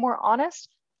free to be more honest,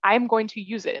 I'm going to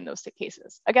use it in those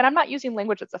cases. Again, I'm not using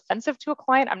language that's offensive to a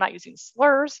client. I'm not using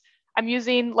slurs. I'm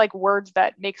using like words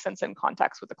that make sense in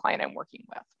context with the client I'm working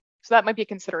with. So that might be a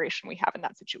consideration we have in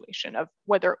that situation of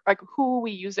whether, like, who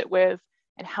we use it with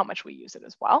and how much we use it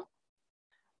as well.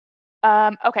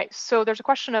 Okay, so there's a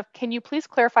question of, can you please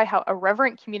clarify how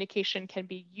irreverent communication can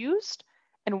be used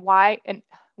and why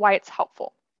it's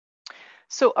helpful?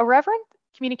 So irreverent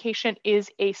communication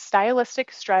is a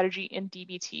stylistic strategy in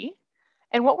DBT.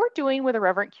 And what we're doing with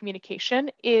irreverent communication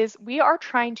is we are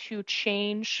trying to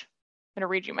change, I'm going to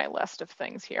read you my list of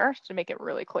things here to make it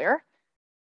really clear.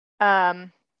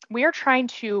 We are trying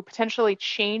to potentially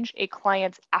change a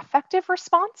client's affective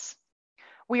response.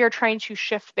 We are trying to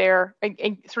shift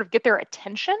and sort of get their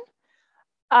attention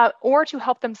or to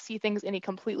help them see things in a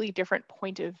completely different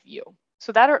point of view.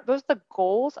 So those are the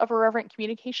goals of irreverent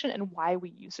communication and why we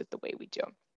use it the way we do,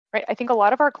 right? I think a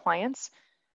lot of our clients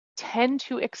tend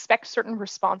to expect certain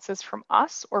responses from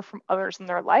us or from others in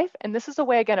their life. And this is a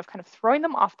way, again, of kind of throwing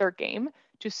them off their game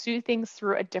to see things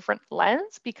through a different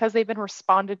lens because they've been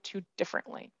responded to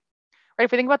differently, right?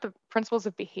 If we think about the principles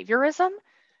of behaviorism,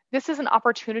 this is an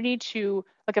opportunity to,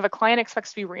 like, if a client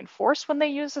expects to be reinforced when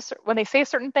they say a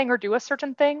certain thing or do a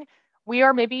certain thing, we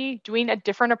are maybe doing a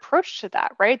different approach to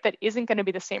that, right? That isn't going to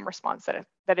be the same response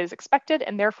that is expected.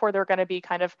 And therefore, they're going to be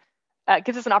kind of,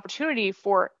 gives us an opportunity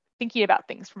for thinking about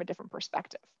things from a different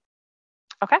perspective.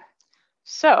 Okay,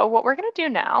 so what we're going to do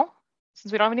now,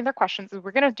 since we don't have any other questions, is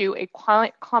we're going to do a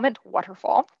comment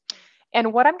waterfall.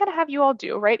 And what I'm going to have you all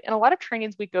do, right? In a lot of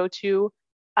trainings we go to,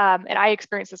 and I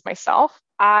experience this myself,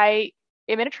 I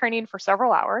am in a training for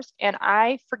several hours and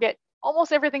I forget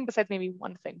almost everything besides maybe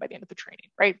one thing by the end of the training,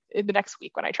 right? In the next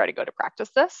week when I try to go to practice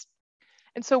this.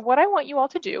 And so what I want you all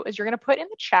to do is you're going to put in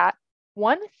the chat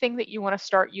one thing that you want to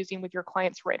start using with your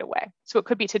clients right away. So it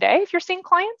could be today if you're seeing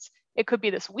clients, it could be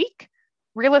this week.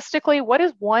 Realistically, what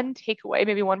is one takeaway,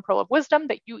 maybe one pearl of wisdom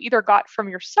that you either got from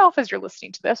yourself as you're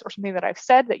listening to this or something that I've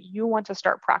said that you want to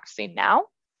start practicing now?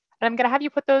 And I'm going to have you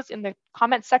put those in the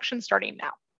comment section starting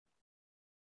now.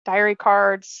 Diary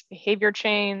cards, behavior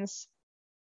chains,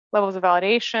 levels of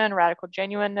validation, radical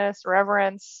genuineness,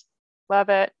 reverence, love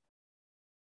it.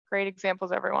 Great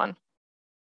examples, everyone.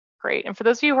 Great. And for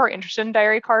those of you who are interested in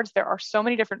diary cards, there are so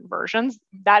many different versions.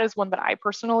 That is one that I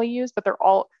personally use, but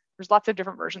there's lots of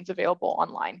different versions available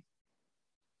online.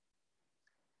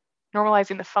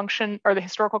 Normalizing the function or the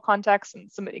historical context and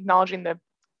acknowledging the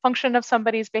function of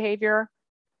somebody's behavior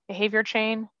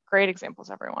chain. Great examples,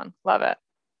 everyone. Love it.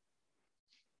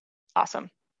 Awesome.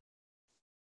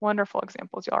 Wonderful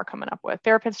examples y'all are coming up with.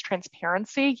 Therapist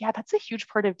transparency. Yeah, that's a huge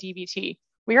part of DBT.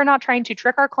 We are not trying to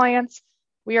trick our clients.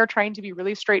 We are trying to be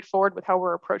really straightforward with how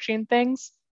we're approaching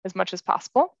things as much as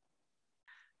possible.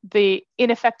 The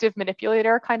ineffective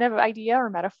manipulator kind of idea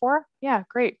or metaphor. Yeah,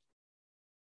 great.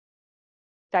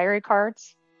 Diary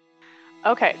cards.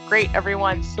 Okay, great,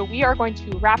 everyone. So we are going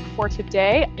to wrap for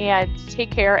today and take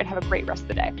care and have a great rest of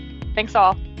the day. Thanks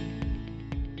all.